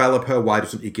player developer, why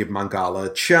doesn't he give Mangala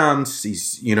a chance?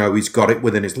 He's got it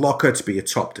within his locker to be a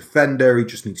top defender, he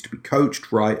just needs to be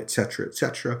coached right, etc.,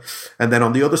 etc. And then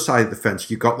on the other side of the fence,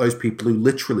 you've got those people who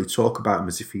literally talk about him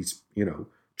as if he's,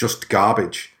 just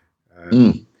garbage.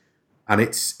 And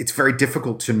it's very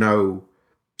difficult to know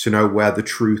where the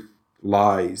truth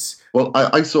lies. Well,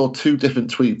 I saw 2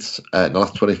 different tweets in the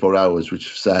last 24 hours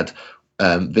which said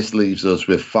this leaves us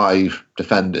with 5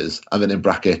 defenders, and then in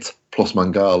bracket plus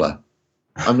Mangala.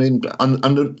 I mean, and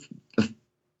the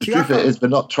truth is, they're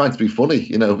not trying to be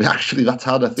funny. Actually, that's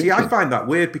how they're thinking. See, I find that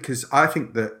weird, because I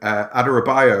think that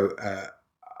Adarabioyo,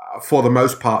 for the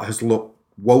most part, has looked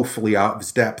woefully out of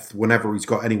his depth whenever he's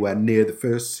got anywhere near the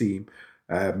first team.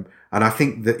 And I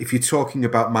think that if you're talking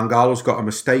about Mangala's got a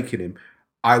mistake in him,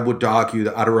 I would argue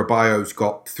that Adarabioyo's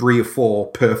got 3 or 4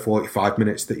 per 45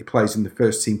 minutes that he plays in the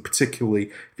first team, particularly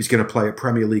if he's going to play at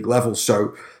Premier League level.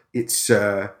 So it's,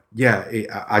 I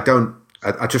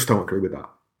just don't agree with that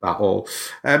at all.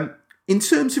 In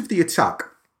terms of the attack,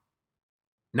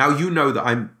 now that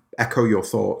I echo your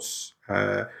thoughts,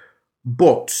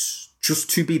 but just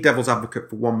to be devil's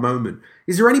advocate for one moment,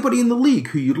 is there anybody in the league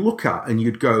who you'd look at and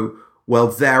you'd go, well,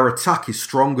 their attack is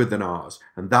stronger than ours,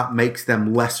 and that makes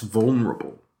them less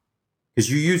vulnerable? Because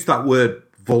you used that word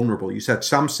vulnerable.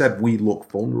 Sam said we look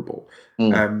vulnerable.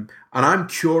 And I'm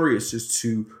curious as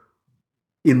to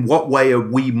in what way are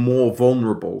we more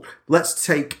vulnerable? Let's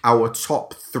take our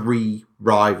top 3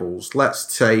 rivals.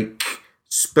 Let's take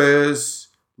Spurs,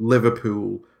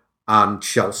 Liverpool, and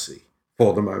Chelsea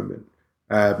for the moment.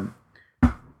 Are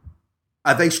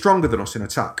they stronger than us in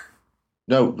attack?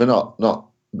 No, they're not.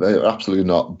 They're absolutely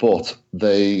not. But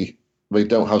they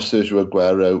don't have Sergio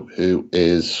Aguero, who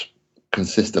is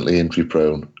consistently injury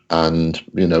prone, and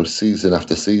season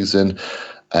after season,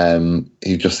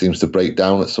 he just seems to break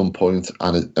down at some point,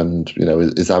 and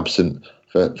is absent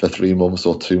for 3 months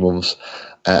or 2 months,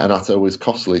 and that's always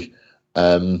costly.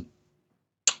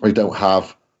 We don't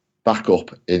have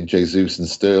backup in Jesus and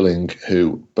Sterling,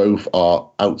 who both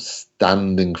are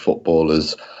outstanding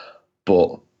footballers,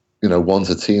 but one's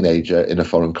a teenager in a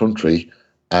foreign country,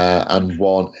 and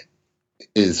one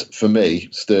is, for me,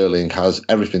 Sterling has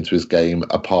everything to his game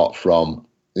apart from,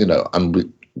 and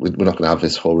we're not going to have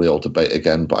this whole real debate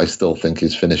again, but I still think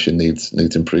his finishing needs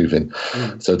improving.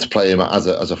 So to play him as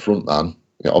a front man,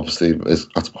 obviously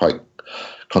that's quite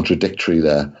contradictory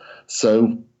there.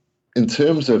 So in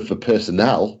terms of the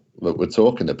personnel that we're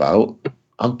talking about,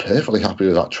 I'm perfectly happy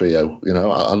with that trio.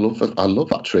 I love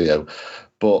that trio,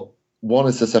 but one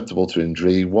is susceptible to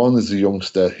injury. One is a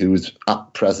youngster who is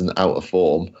at present out of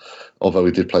form, although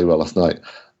he did play well last night.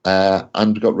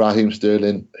 And we've got Raheem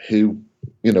Sterling, who,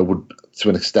 would to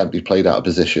an extent be played out of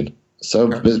position. So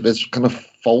there's kind of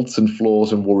faults and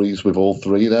flaws and worries with all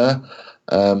 3 there.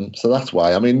 So that's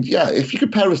why. I mean, if you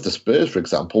compare us to Spurs, for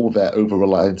example, with their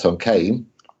over-reliance on Kane,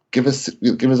 give us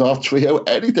our trio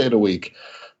any day of the week.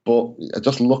 But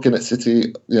just looking at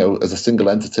City, as a single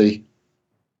entity,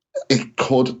 it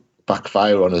could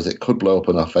backfire on us. It could blow up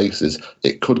in our faces.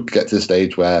 It could get to the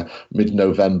stage where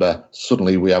mid-November,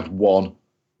 suddenly we have one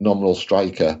nominal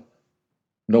striker,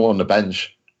 no one on the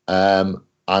bench,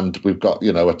 and we've got,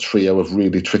 a trio of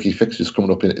really tricky fixtures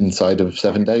coming up inside of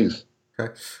 7 days.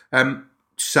 Okay.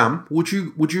 Sam, would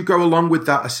you go along with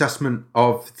that assessment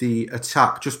of the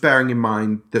attack? Just bearing in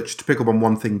mind that, just to pick up on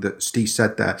one thing that Steve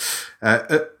said there,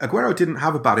 Aguero didn't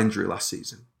have a bad injury last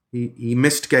season. He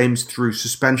missed games through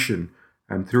suspension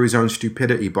and through his own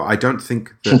stupidity, but I don't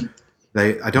think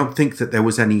that there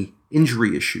was any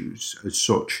injury issues as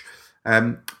such.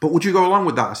 But would you go along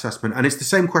with that assessment? And it's the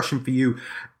same question for you.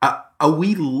 Are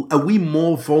we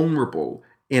more vulnerable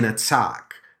in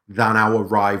attack than our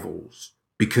rivals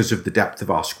because of the depth of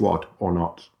our squad, or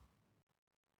not?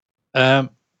 No,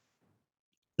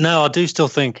 I do still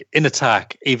think in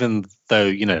attack, even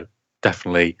though,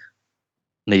 definitely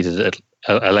needed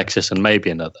Alexis and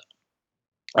maybe another.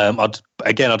 I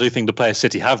do think the players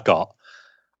City have got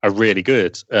are really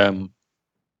good.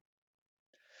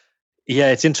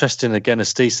 It's interesting, again, as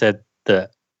Steve said,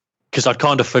 that because I'd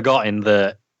kind of forgotten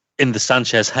that in the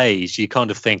Sanchez haze, you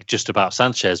kind of think just about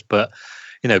Sanchez, but,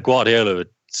 Guardiola had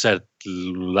said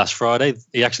last Friday,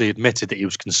 he actually admitted that he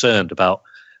was concerned about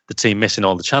the team missing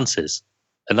all the chances.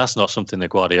 And that's not something that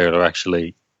Guardiola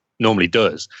actually normally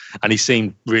does. And he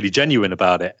seemed really genuine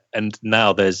about it. And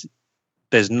now there's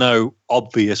no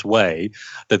obvious way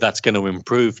that that's going to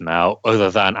improve now,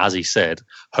 other than, as he said,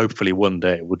 hopefully one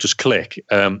day it will just click.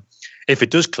 If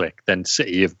it does click, then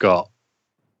City have got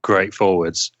great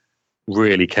forwards,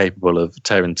 really capable of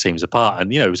tearing teams apart.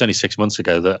 And, it was only 6 months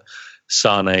ago that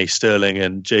Sane, Sterling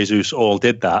and Jesus all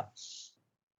did that.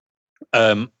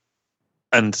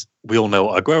 And we all know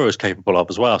what Aguero is capable of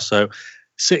as well. So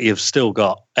City have still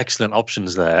got excellent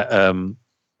options there.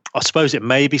 I suppose it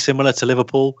may be similar to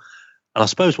Liverpool. And I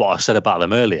suppose what I said about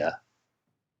them earlier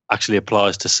actually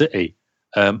applies to City.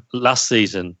 Last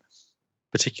season,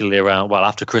 particularly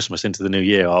after Christmas into the new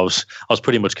year, I was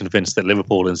pretty much convinced that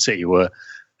Liverpool and City were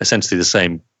essentially the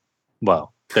same.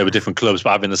 Well, they were different clubs, but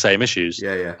having the same issues.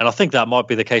 Yeah. And I think that might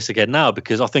be the case again now,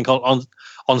 because I think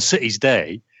on City's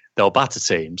day, they'll batter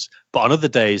teams, but on other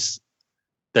days,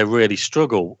 they really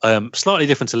struggle. Slightly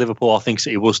different to Liverpool, I think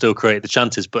City will still create the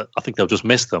chances, but I think they'll just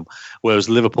miss them. Whereas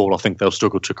Liverpool, I think they'll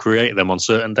struggle to create them on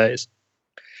certain days.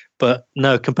 But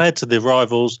no, compared to the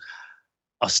rivals,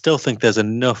 I still think there's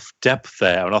enough depth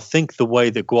there. And I think the way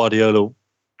that Guardiola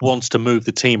wants to move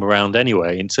the team around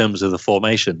anyway, in terms of the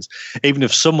formations, even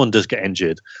if someone does get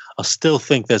injured, I still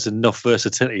think there's enough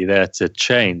versatility there to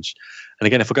change. And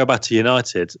again, if I go back to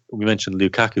United, we mentioned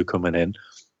Lukaku coming in.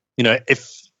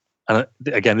 And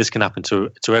again, this can happen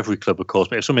to every club, of course,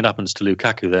 but if something happens to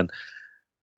Lukaku, then,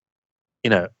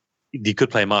 you could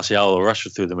play Martial or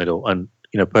Rashford through the middle. And,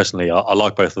 personally, I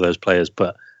like both of those players,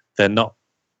 but they're not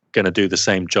going to do the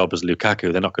same job as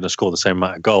Lukaku. They're not going to score the same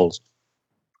amount of goals.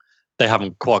 They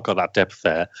haven't quite got that depth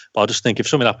there. But I just think if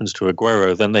something happens to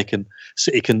Aguero, then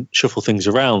City can shuffle things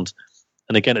around.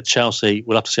 And again, at Chelsea,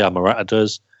 we'll have to see how Morata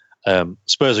does.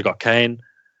 Spurs have got Kane.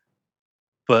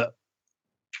 But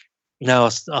no,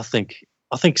 I think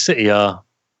City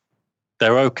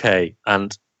they're okay,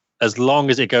 and as long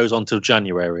as it goes on till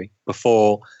January,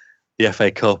 before the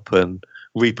FA Cup and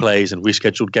replays and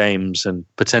rescheduled games and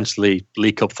potentially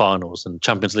League Cup finals and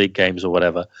Champions League games or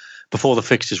whatever, before the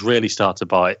fixtures really start to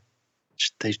bite,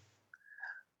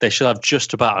 they should have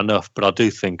just about enough. But I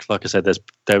do think, like I said,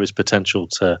 there is potential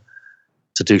to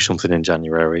do something in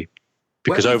January,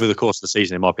 because over the course of the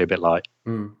season it might be a bit light.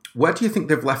 Where do you think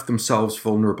they've left themselves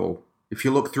vulnerable? If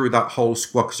you look through that whole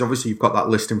squad, because obviously you've got that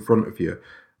list in front of you,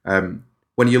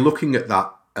 when you're looking at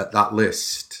that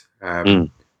list,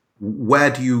 where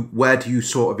do you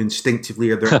sort of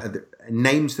instinctively, are there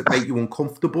names that make you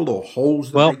uncomfortable or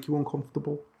holes that make you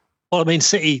uncomfortable? Well, I mean,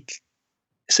 City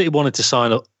wanted to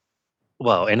sign up.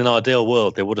 Well, in an ideal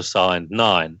world, they would have signed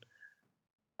 9,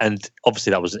 and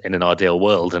obviously that was in an ideal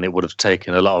world, and it would have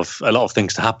taken a lot of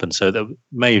things to happen. So that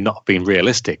may not have been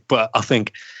realistic, but I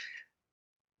think,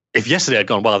 if yesterday had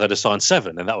gone well, they'd have signed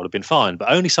 7 and that would have been fine. But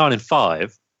only signing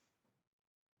 5,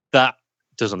 that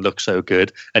doesn't look so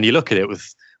good. And you look at it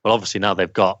with, well, obviously now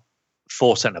they've got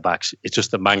 4 centre-backs. It's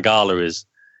just that Mangala is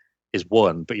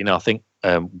 1. But, I think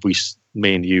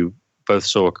me and you both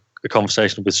saw a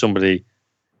conversation with somebody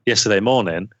yesterday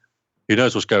morning who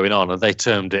knows what's going on. And they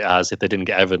termed it as, if they didn't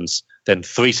get Evans, then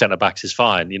 3 centre-backs is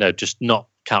fine, just not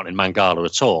counting Mangala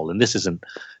at all. And this isn't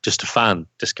just a fan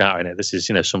discounting it. This is,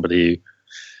 somebody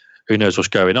who knows what's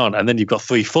going on. And then you've got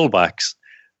 3 fullbacks.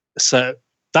 So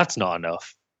that's not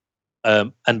enough.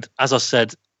 And as I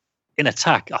said, in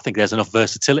attack, I think there's enough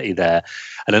versatility there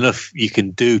and enough you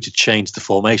can do to change the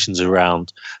formations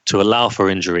around to allow for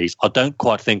injuries. I don't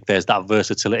quite think there's that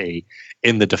versatility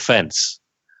in the defence.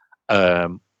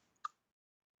 And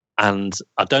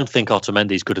I don't think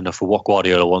Otamendi is good enough for what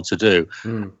Guardiola wants to do.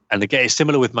 And again, it's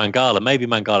similar with Mangala. Maybe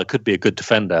Mangala could be a good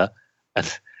defender,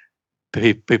 and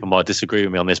people might disagree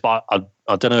with me on this, but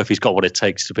I don't know if he's got what it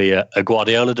takes to be a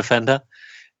Guardiola defender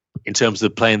in terms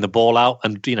of playing the ball out.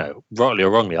 And, rightly or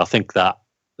wrongly, I think that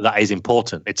is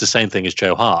important. It's the same thing as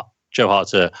Joe Hart. Joe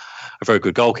Hart's a very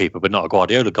good goalkeeper, but not a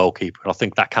Guardiola goalkeeper. And I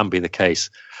think that can be the case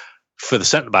for the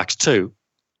centre-backs too.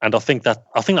 And I think that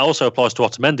also applies to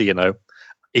Otamendi,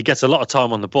 He gets a lot of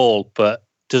time on the ball, but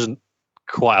doesn't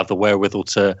quite have the wherewithal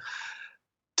to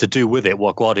do with it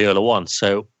what Guardiola wants.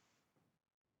 So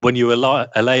when you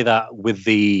allay that with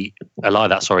the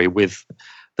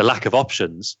lack of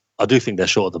options, I do think they're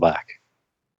short at the back.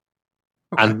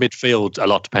 Okay. And midfield, a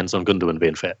lot depends on Gundogan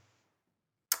being fit.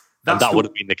 And that would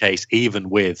have been the case even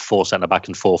with 4 centre-back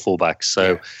and 4 full-backs.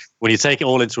 So when you take it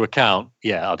all into account,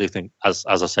 I do think, as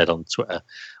I said on Twitter,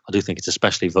 I do think it's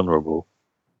especially vulnerable.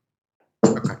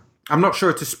 Okay. I'm not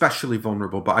sure it's especially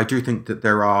vulnerable, but I do think that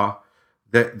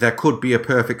there could be a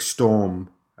perfect storm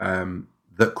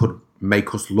that could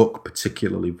make us look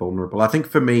particularly vulnerable. I think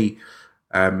for me,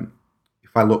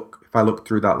 if I look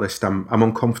through that list, I'm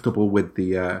uncomfortable with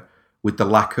the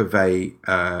lack of a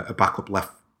backup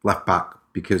left back,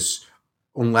 because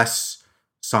unless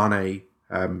Sane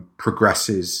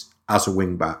progresses as a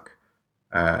wing back,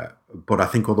 but I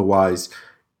think otherwise,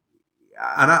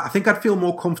 and I think I'd feel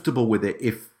more comfortable with it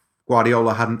if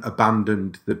Guardiola hadn't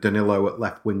abandoned the Danilo at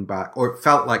left wing back, or it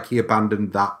felt like he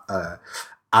abandoned that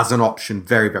as an option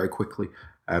very, very quickly.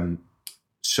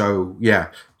 So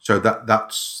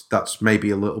that's maybe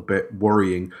a little bit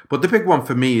worrying. But the big one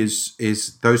for me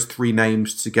is those 3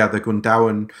 names together: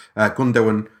 Gundogan,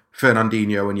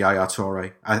 Fernandinho, and Yaya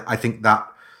Toure. I think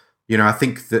that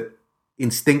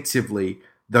instinctively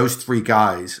those 3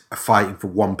 guys are fighting for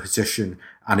one position,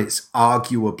 and it's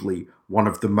arguably one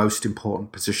of the most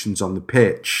important positions on the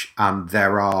pitch. And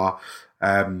there are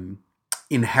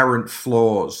inherent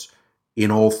flaws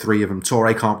in all 3 of them.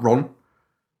 Toure can't run.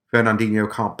 Fernandinho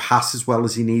can't pass as well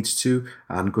as he needs to,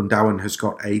 and Gundogan has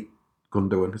got a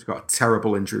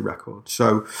terrible injury record.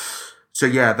 So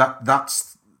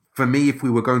that's for me. If we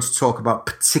were going to talk about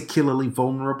particularly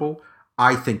vulnerable,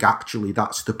 I think actually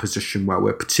that's the position where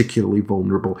we're particularly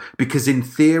vulnerable, because in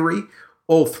theory,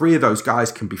 all 3 of those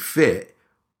guys can be fit,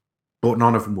 but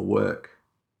none of them will work.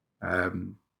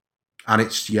 And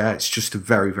it's just a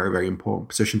very, very, very important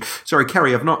position. Sorry,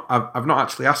 Kerry, I've not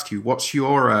actually asked you what's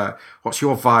your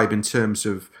vibe in terms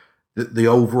of the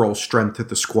overall strength of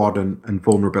the squad and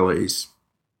vulnerabilities.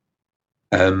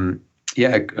 I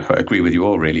agree with you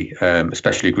all, really.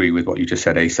 Especially agree with what you just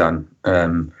said, Asan.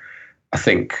 I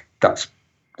think that's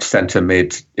centre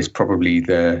mid is probably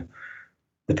the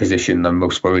position I'm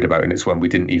most worried about, and it's one we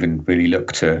didn't even really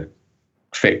look to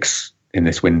fix in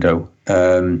this window.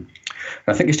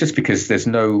 I think it's just because there's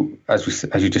no, as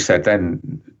you just said,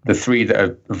 then the 3 that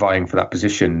are vying for that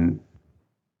position,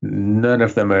 none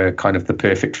of them are kind of the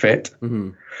perfect fit.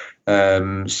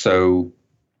 Mm-hmm. So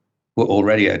we're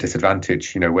already at a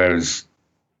disadvantage, whereas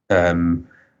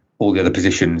all the other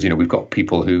positions, you know, we've got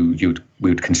people who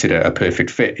we would consider a perfect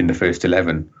fit in the first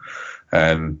 11.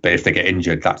 But if they get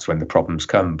injured, that's when the problems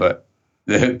come. But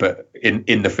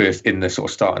in the sort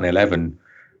of starting 11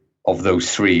 of those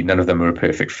three, none of them are a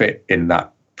perfect fit in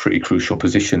that pretty crucial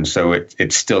position. So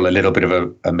it's still a little bit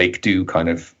of a make do kind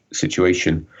of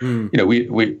situation. You know,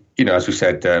 we as we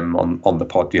said on the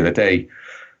pod the other day,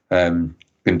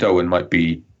 Gundogan might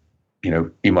be, you know,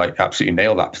 he might absolutely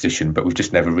nail that position, but we've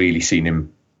just never really seen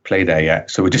him play there yet.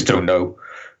 So we just don't know.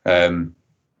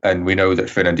 And we know that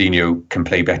Fernandinho can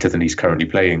play better than he's currently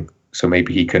playing. So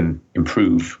maybe he can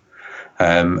improve.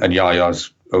 And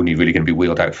Yaya's only really going to be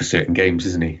wheeled out for certain games,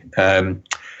 isn't he?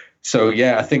 So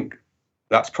yeah, I think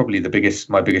that's probably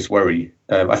my biggest worry.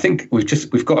 I think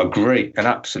we've got an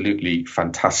absolutely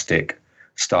fantastic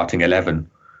starting 11,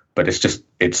 but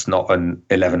it's not an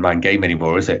 11-man game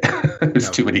anymore, is it? There's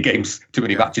too many games, too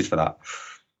many matches for that.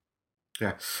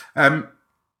 Yeah.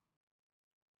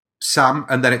 Sam,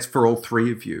 and then it's for all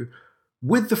three of you.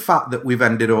 With the fact that we've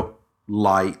ended up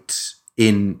light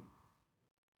in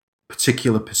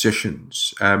particular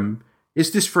positions,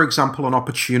 is this, for example, an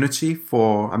opportunity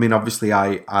for? I mean, obviously,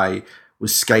 I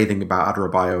was scathing about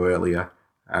Adebayo earlier,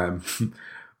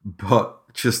 but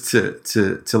just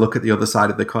to look at the other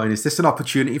side of the coin, is this an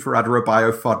opportunity for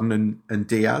Adebayo, Foden, and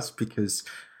Diaz? Because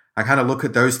I kind of look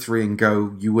at those three and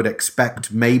go, you would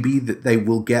expect maybe that they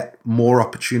will get more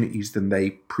opportunities than they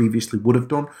previously would have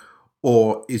done,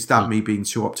 or is that me being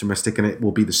too optimistic and it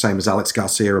will be the same as Alex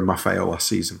Garcia and Maffeo last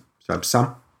season? So,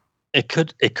 Sam? It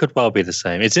could well be the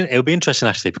same. It'll be interesting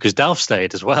actually, because Delph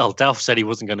stayed as well. Delph said he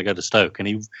wasn't going to go to Stoke, and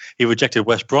he rejected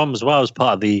West Brom as well as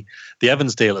part of the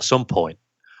Evans deal at some point.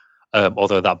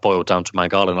 although that boiled down to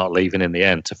Mangala not leaving in the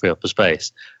end to free up the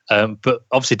space. But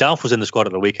obviously Delph was in the squad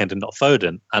at the weekend and not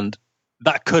Foden, and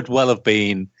that could well have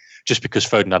been just because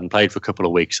Foden hadn't played for a couple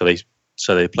of weeks,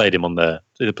 so they played him on the...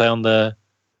 Did they play on the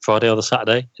Friday or the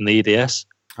Saturday in the EDS?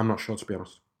 I'm not sure, to be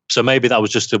honest. So maybe that was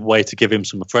just a way to give him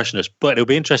some freshness. But it'll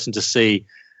be interesting to see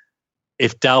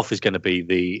if Delph is going to be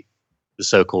the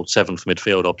so-called seventh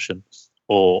midfield option,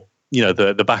 or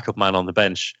the backup man on the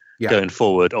bench going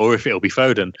forward, or if it'll be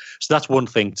Foden. So that's one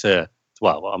thing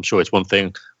I'm sure it's one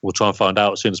thing we'll try and find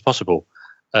out as soon as possible.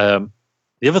 The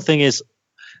other thing is,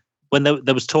 when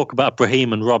there was talk about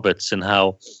Brahim and Roberts and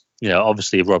how,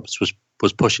 obviously Roberts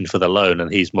was pushing for the loan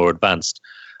and he's more advanced.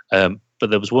 But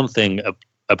there was one thing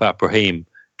about Brahim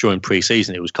during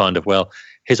pre-season. It was kind of,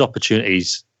 his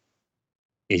opportunities,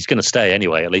 he's going to stay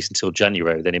anyway, at least until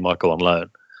January. Then he might go on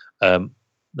loan.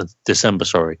 December,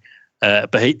 sorry.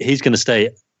 But he's going to stay,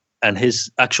 and his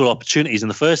actual opportunities in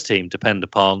the first team depend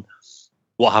upon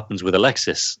what happens with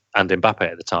Alexis and Mbappe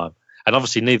at the time. And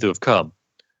obviously neither have come.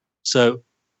 So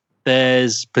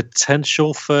there's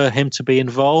potential for him to be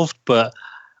involved, but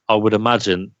I would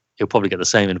imagine he'll probably get the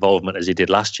same involvement as he did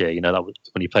last year. That was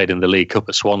when he played in the League Cup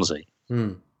at Swansea.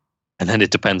 And then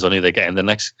it depends on who they get in the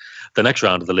next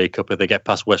round of the League Cup. If they get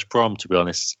past West Brom, to be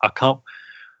honest, I can't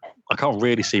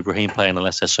really see Brahim playing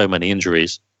unless there's so many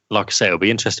injuries. Like I say, it'll be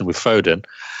interesting with Foden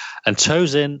and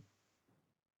Tosin.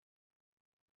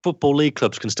 Football league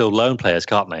clubs can still loan players,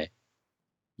 can't they?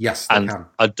 Yes, they can.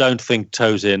 I don't think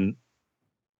Tosin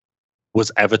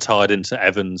was ever tied into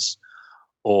Evans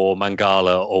or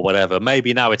Mangala or whatever.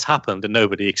 Maybe now it's happened and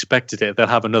nobody expected it. They'll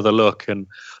have another look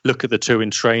at the two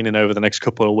in training over the next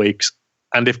couple of weeks.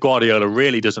 And if Guardiola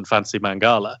really doesn't fancy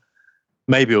Mangala,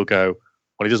 maybe he'll go,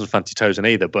 he doesn't fancy Tosin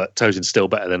either, but Tosin's still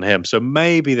better than him. So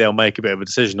maybe they'll make a bit of a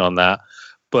decision on that.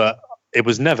 But it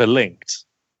was never linked.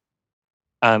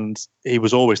 And he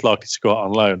was always likely to go out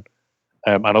on loan.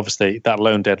 And obviously that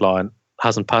loan deadline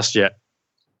hasn't passed yet.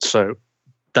 So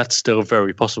that's still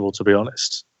very possible, to be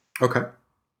honest. Okay.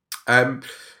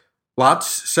 Lads,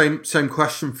 same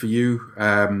question for you.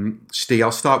 Steve,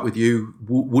 I'll start with you.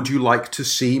 Would you like to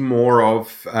see more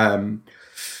of...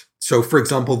 So, for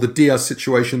example, the Diaz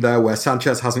situation there where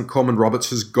Sanchez hasn't come and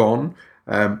Roberts has gone.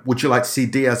 Would you like to see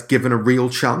Diaz given a real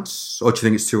chance, or do you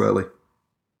think it's too early?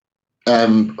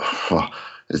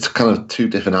 It's kind of two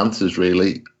different answers,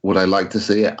 really. Would I like to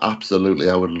see it? Absolutely.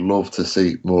 I would love to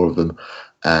see more of them.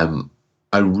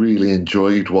 I really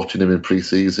enjoyed watching him in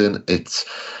pre-season. It's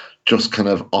just kind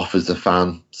of offers the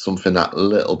fan something that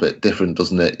little bit different,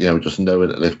 doesn't it? Just knowing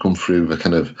that they've come through the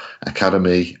kind of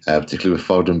academy, particularly with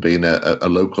Foden being a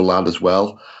local lad as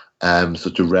well.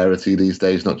 Such a rarity these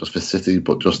days, not just for City,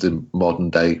 but just in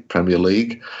modern day Premier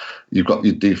League. You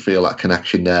do feel that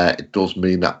connection there. It does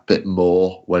mean that bit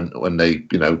more when they,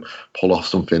 pull off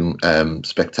something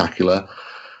spectacular.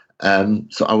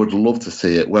 So I would love to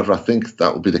see it. Whether I think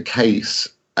that will be the case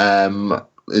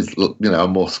is,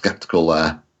 I'm more sceptical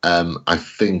there. I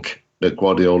think that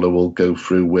Guardiola will go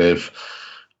through with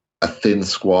a thin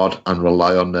squad and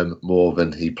rely on them more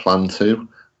than he planned to.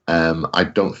 I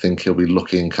don't think he'll be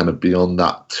looking kind of beyond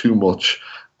that too much.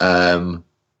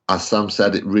 As Sam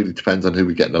said, it really depends on who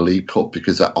we get in the League Cup,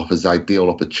 because that offers ideal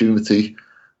opportunity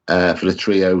for the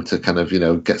trio to kind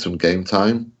of, get some game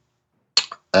time.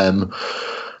 And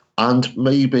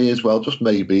maybe as well, just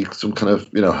maybe, some kind of,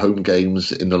 home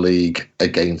games in the league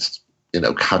against,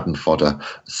 Cadden fodder.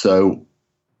 So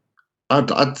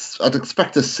I'd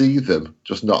expect to see them,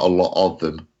 just not a lot of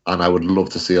them. And I would love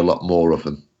to see a lot more of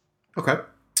them. Okay.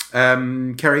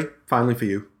 Kerry, finally for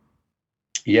you.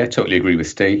 Yeah, totally agree with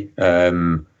Steve.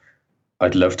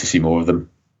 I'd love to see more of them.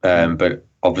 But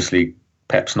obviously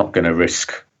Pep's not going to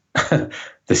risk the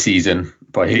season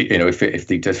by,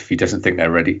 if he doesn't think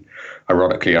they're ready.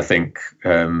 Ironically, I think,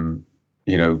 two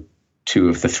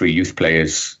of the three youth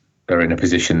players are in a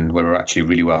position where we're actually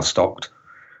really well stocked.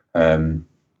 With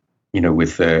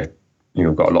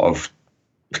got a lot of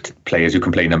players who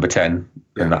can play number 10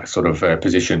 in that sort of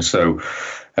position. So,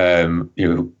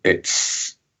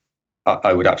 it's,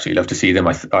 I would absolutely love to see them.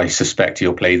 I suspect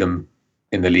he'll play them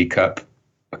in the League Cup,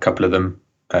 a couple of them,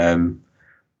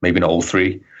 maybe not all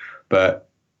three, but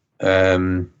I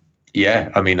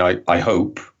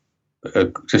hope.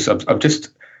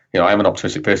 I'm an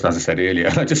optimistic person, as I said earlier.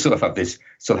 I just sort of have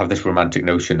this romantic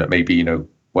notion that maybe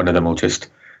one of them will just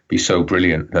be so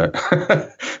brilliant that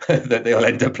that they'll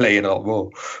end up playing a lot more.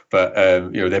 But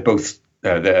they're both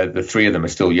the three of them are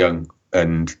still young,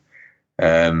 and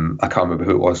I can't remember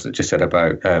who it was that just said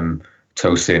about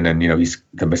Tosin and he's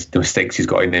the mistakes he's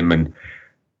got in him, and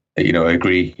I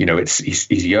agree.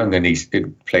 He's young and he's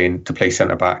play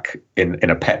centre back in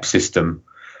a Pep system.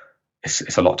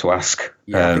 It's a lot to ask.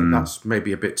 Yeah, I think that's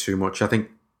maybe a bit too much. I think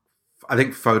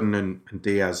Foden and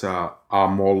Diaz are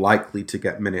more likely to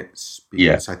get minutes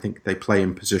because I think they play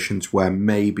in positions where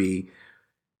maybe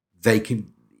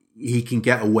he can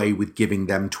get away with giving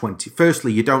them 20.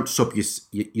 Firstly, you don't sub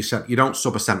you don't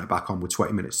sub a centre back on with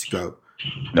 20 minutes to go.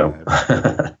 No.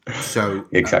 So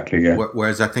exactly, yeah.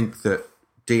 Whereas I think that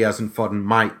Diaz and Foden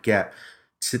might get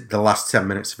to the last 10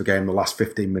 minutes of a game, the last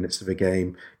 15 minutes of a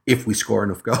game, if we score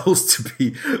enough goals to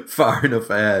be far enough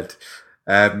ahead.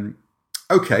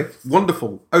 Okay,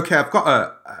 wonderful. Okay, I've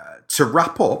got to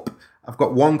wrap up, I've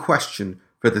got one question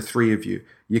for the three of you.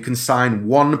 You can sign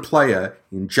one player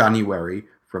in January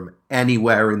from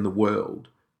anywhere in the world.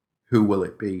 Who will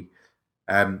it be?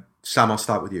 Sam, I'll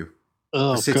start with you.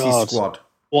 Oh, the City squad.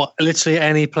 What? Literally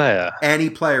any player? Any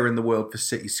player in the world for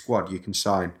City squad you can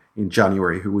sign in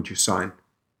January. Who would you sign?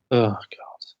 Oh,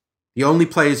 God. The only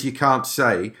players you can't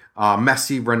say are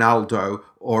Messi, Ronaldo,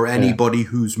 or anybody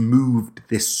who's moved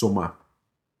this summer.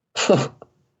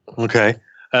 Okay.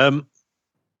 And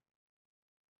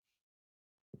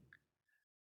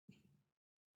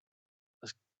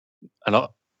I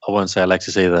won't say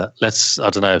Alexis either. I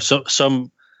don't know.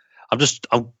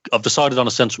 I've decided on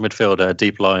a central midfielder, a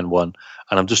deep line one,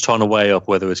 and I'm just trying to weigh up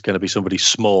whether it's going to be somebody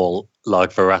small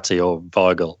like Verratti or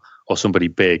Weigl or somebody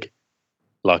big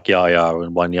like Yaya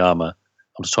and Wanyama.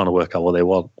 I'm just trying to work out what they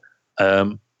want.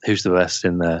 Who's the best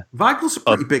in there? Weigl's a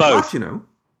pretty big lad, you know.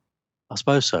 I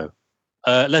suppose so.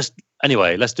 Let's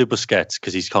do Busquets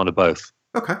because he's kind of both.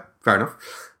 Okay, fair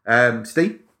enough.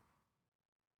 Steve?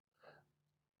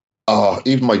 Oh,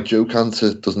 even my joke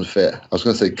answer doesn't fit. I was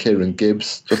going to say Kieran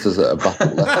Gibbs, just as a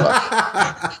backup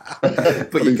left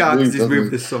back. But you can't because he's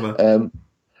moved this summer.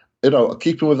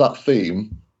 Keeping with that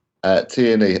theme,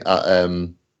 Tierney at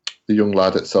the young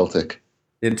lad at Celtic.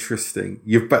 Interesting.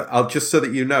 I'll just so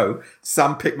that you know,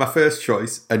 Sam picked my first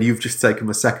choice, and you've just taken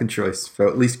my second choice. For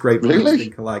at least great players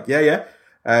think alike. Yeah.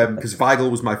 Because Weigl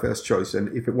was my first choice,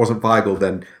 and if it wasn't Weigl,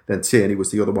 then Tierney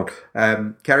was the other one.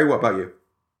 Kerry, what about you?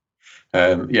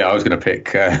 I was going to pick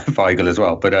Weigl as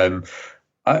well, but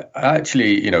I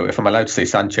actually, if I'm allowed to say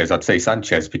Sanchez, I'd say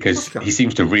Sanchez because he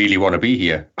seems to really want to be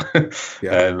here.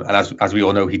 And as we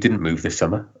all know, he didn't move this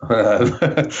summer.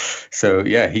 So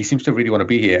he seems to really want to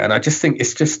be here. And I just think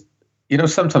it's just,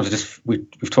 sometimes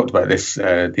we've talked about this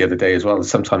the other day as well.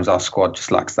 Sometimes our squad just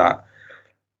lacks that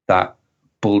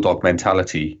bulldog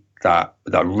mentality, that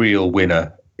real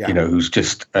winner, who's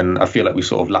just, and I feel like we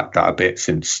sort of lacked that a bit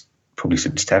since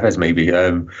Tevez maybe.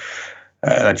 And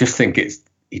I just think it's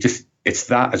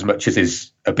that as much as his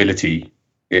ability,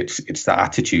 it's that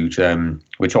attitude,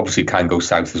 which obviously can go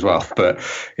south as well. But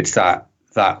it's that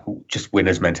just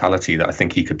winner's mentality that I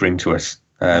think he could bring to us.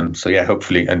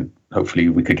 Hopefully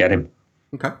we could get him.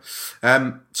 Okay.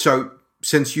 So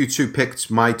since you two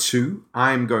picked my two,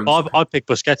 I'm going. I picked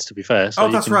Busquets to be fair. So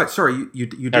that's right. Sorry, you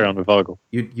did. Carry on with Weigl.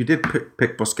 You did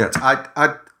pick Busquets.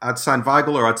 I'd sign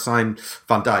Weigl or I'd sign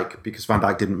Van Dijk because Van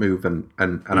Dijk didn't move, and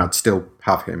I'd still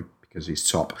have him because he's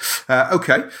top.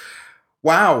 Okay,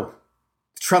 wow.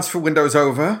 The transfer window's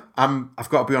over. I've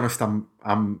got to be honest. I'm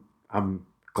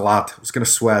glad. I was going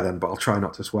to swear then, but I'll try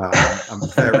not to swear. I'm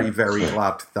very very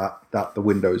glad that the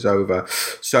window's over.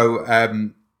 So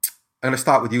I'm going to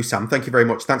start with you, Sam. Thank you very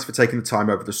much. Thanks for taking the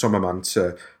time over the summer, man,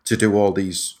 to do all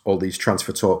these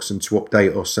transfer talks and to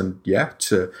update us and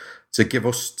to give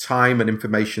us time and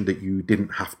information that you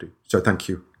didn't have to. So thank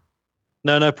you.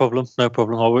 No problem.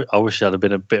 I wish I'd have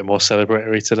been a bit more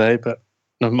celebratory today, but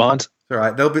never mind. All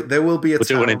right. There will be a. We'll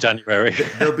do one in January.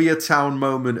 There'll be a town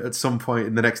moment at some point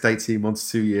in the next 18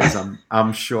 months, 2 years.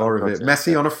 I'm sure of it.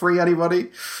 Messi on a free,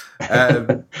 anybody?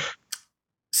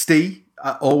 Steve,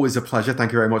 always a pleasure.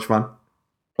 Thank you very much, man.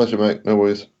 Pleasure, mate. No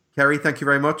worries. Kerry, thank you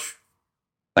very much.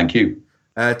 Thank you.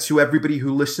 To everybody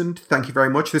who listened, thank you very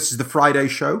much. This is the Friday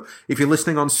show. If you're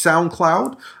listening on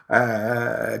SoundCloud,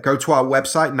 go to our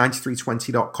website,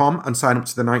 9320.com, and sign up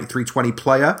to the 9320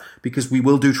 player, because we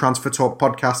will do Transfer Talk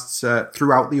podcasts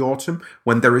throughout the autumn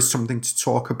when there is something to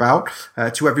talk about.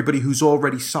 To everybody who's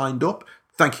already signed up,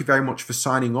 thank you very much for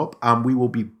signing up, and we will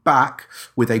be back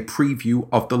with a preview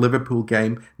of the Liverpool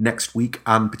game next week.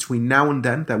 And between now and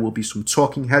then, there will be some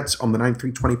talking heads on the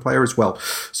 9320 player as well.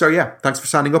 So thanks for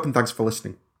signing up and thanks for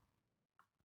listening.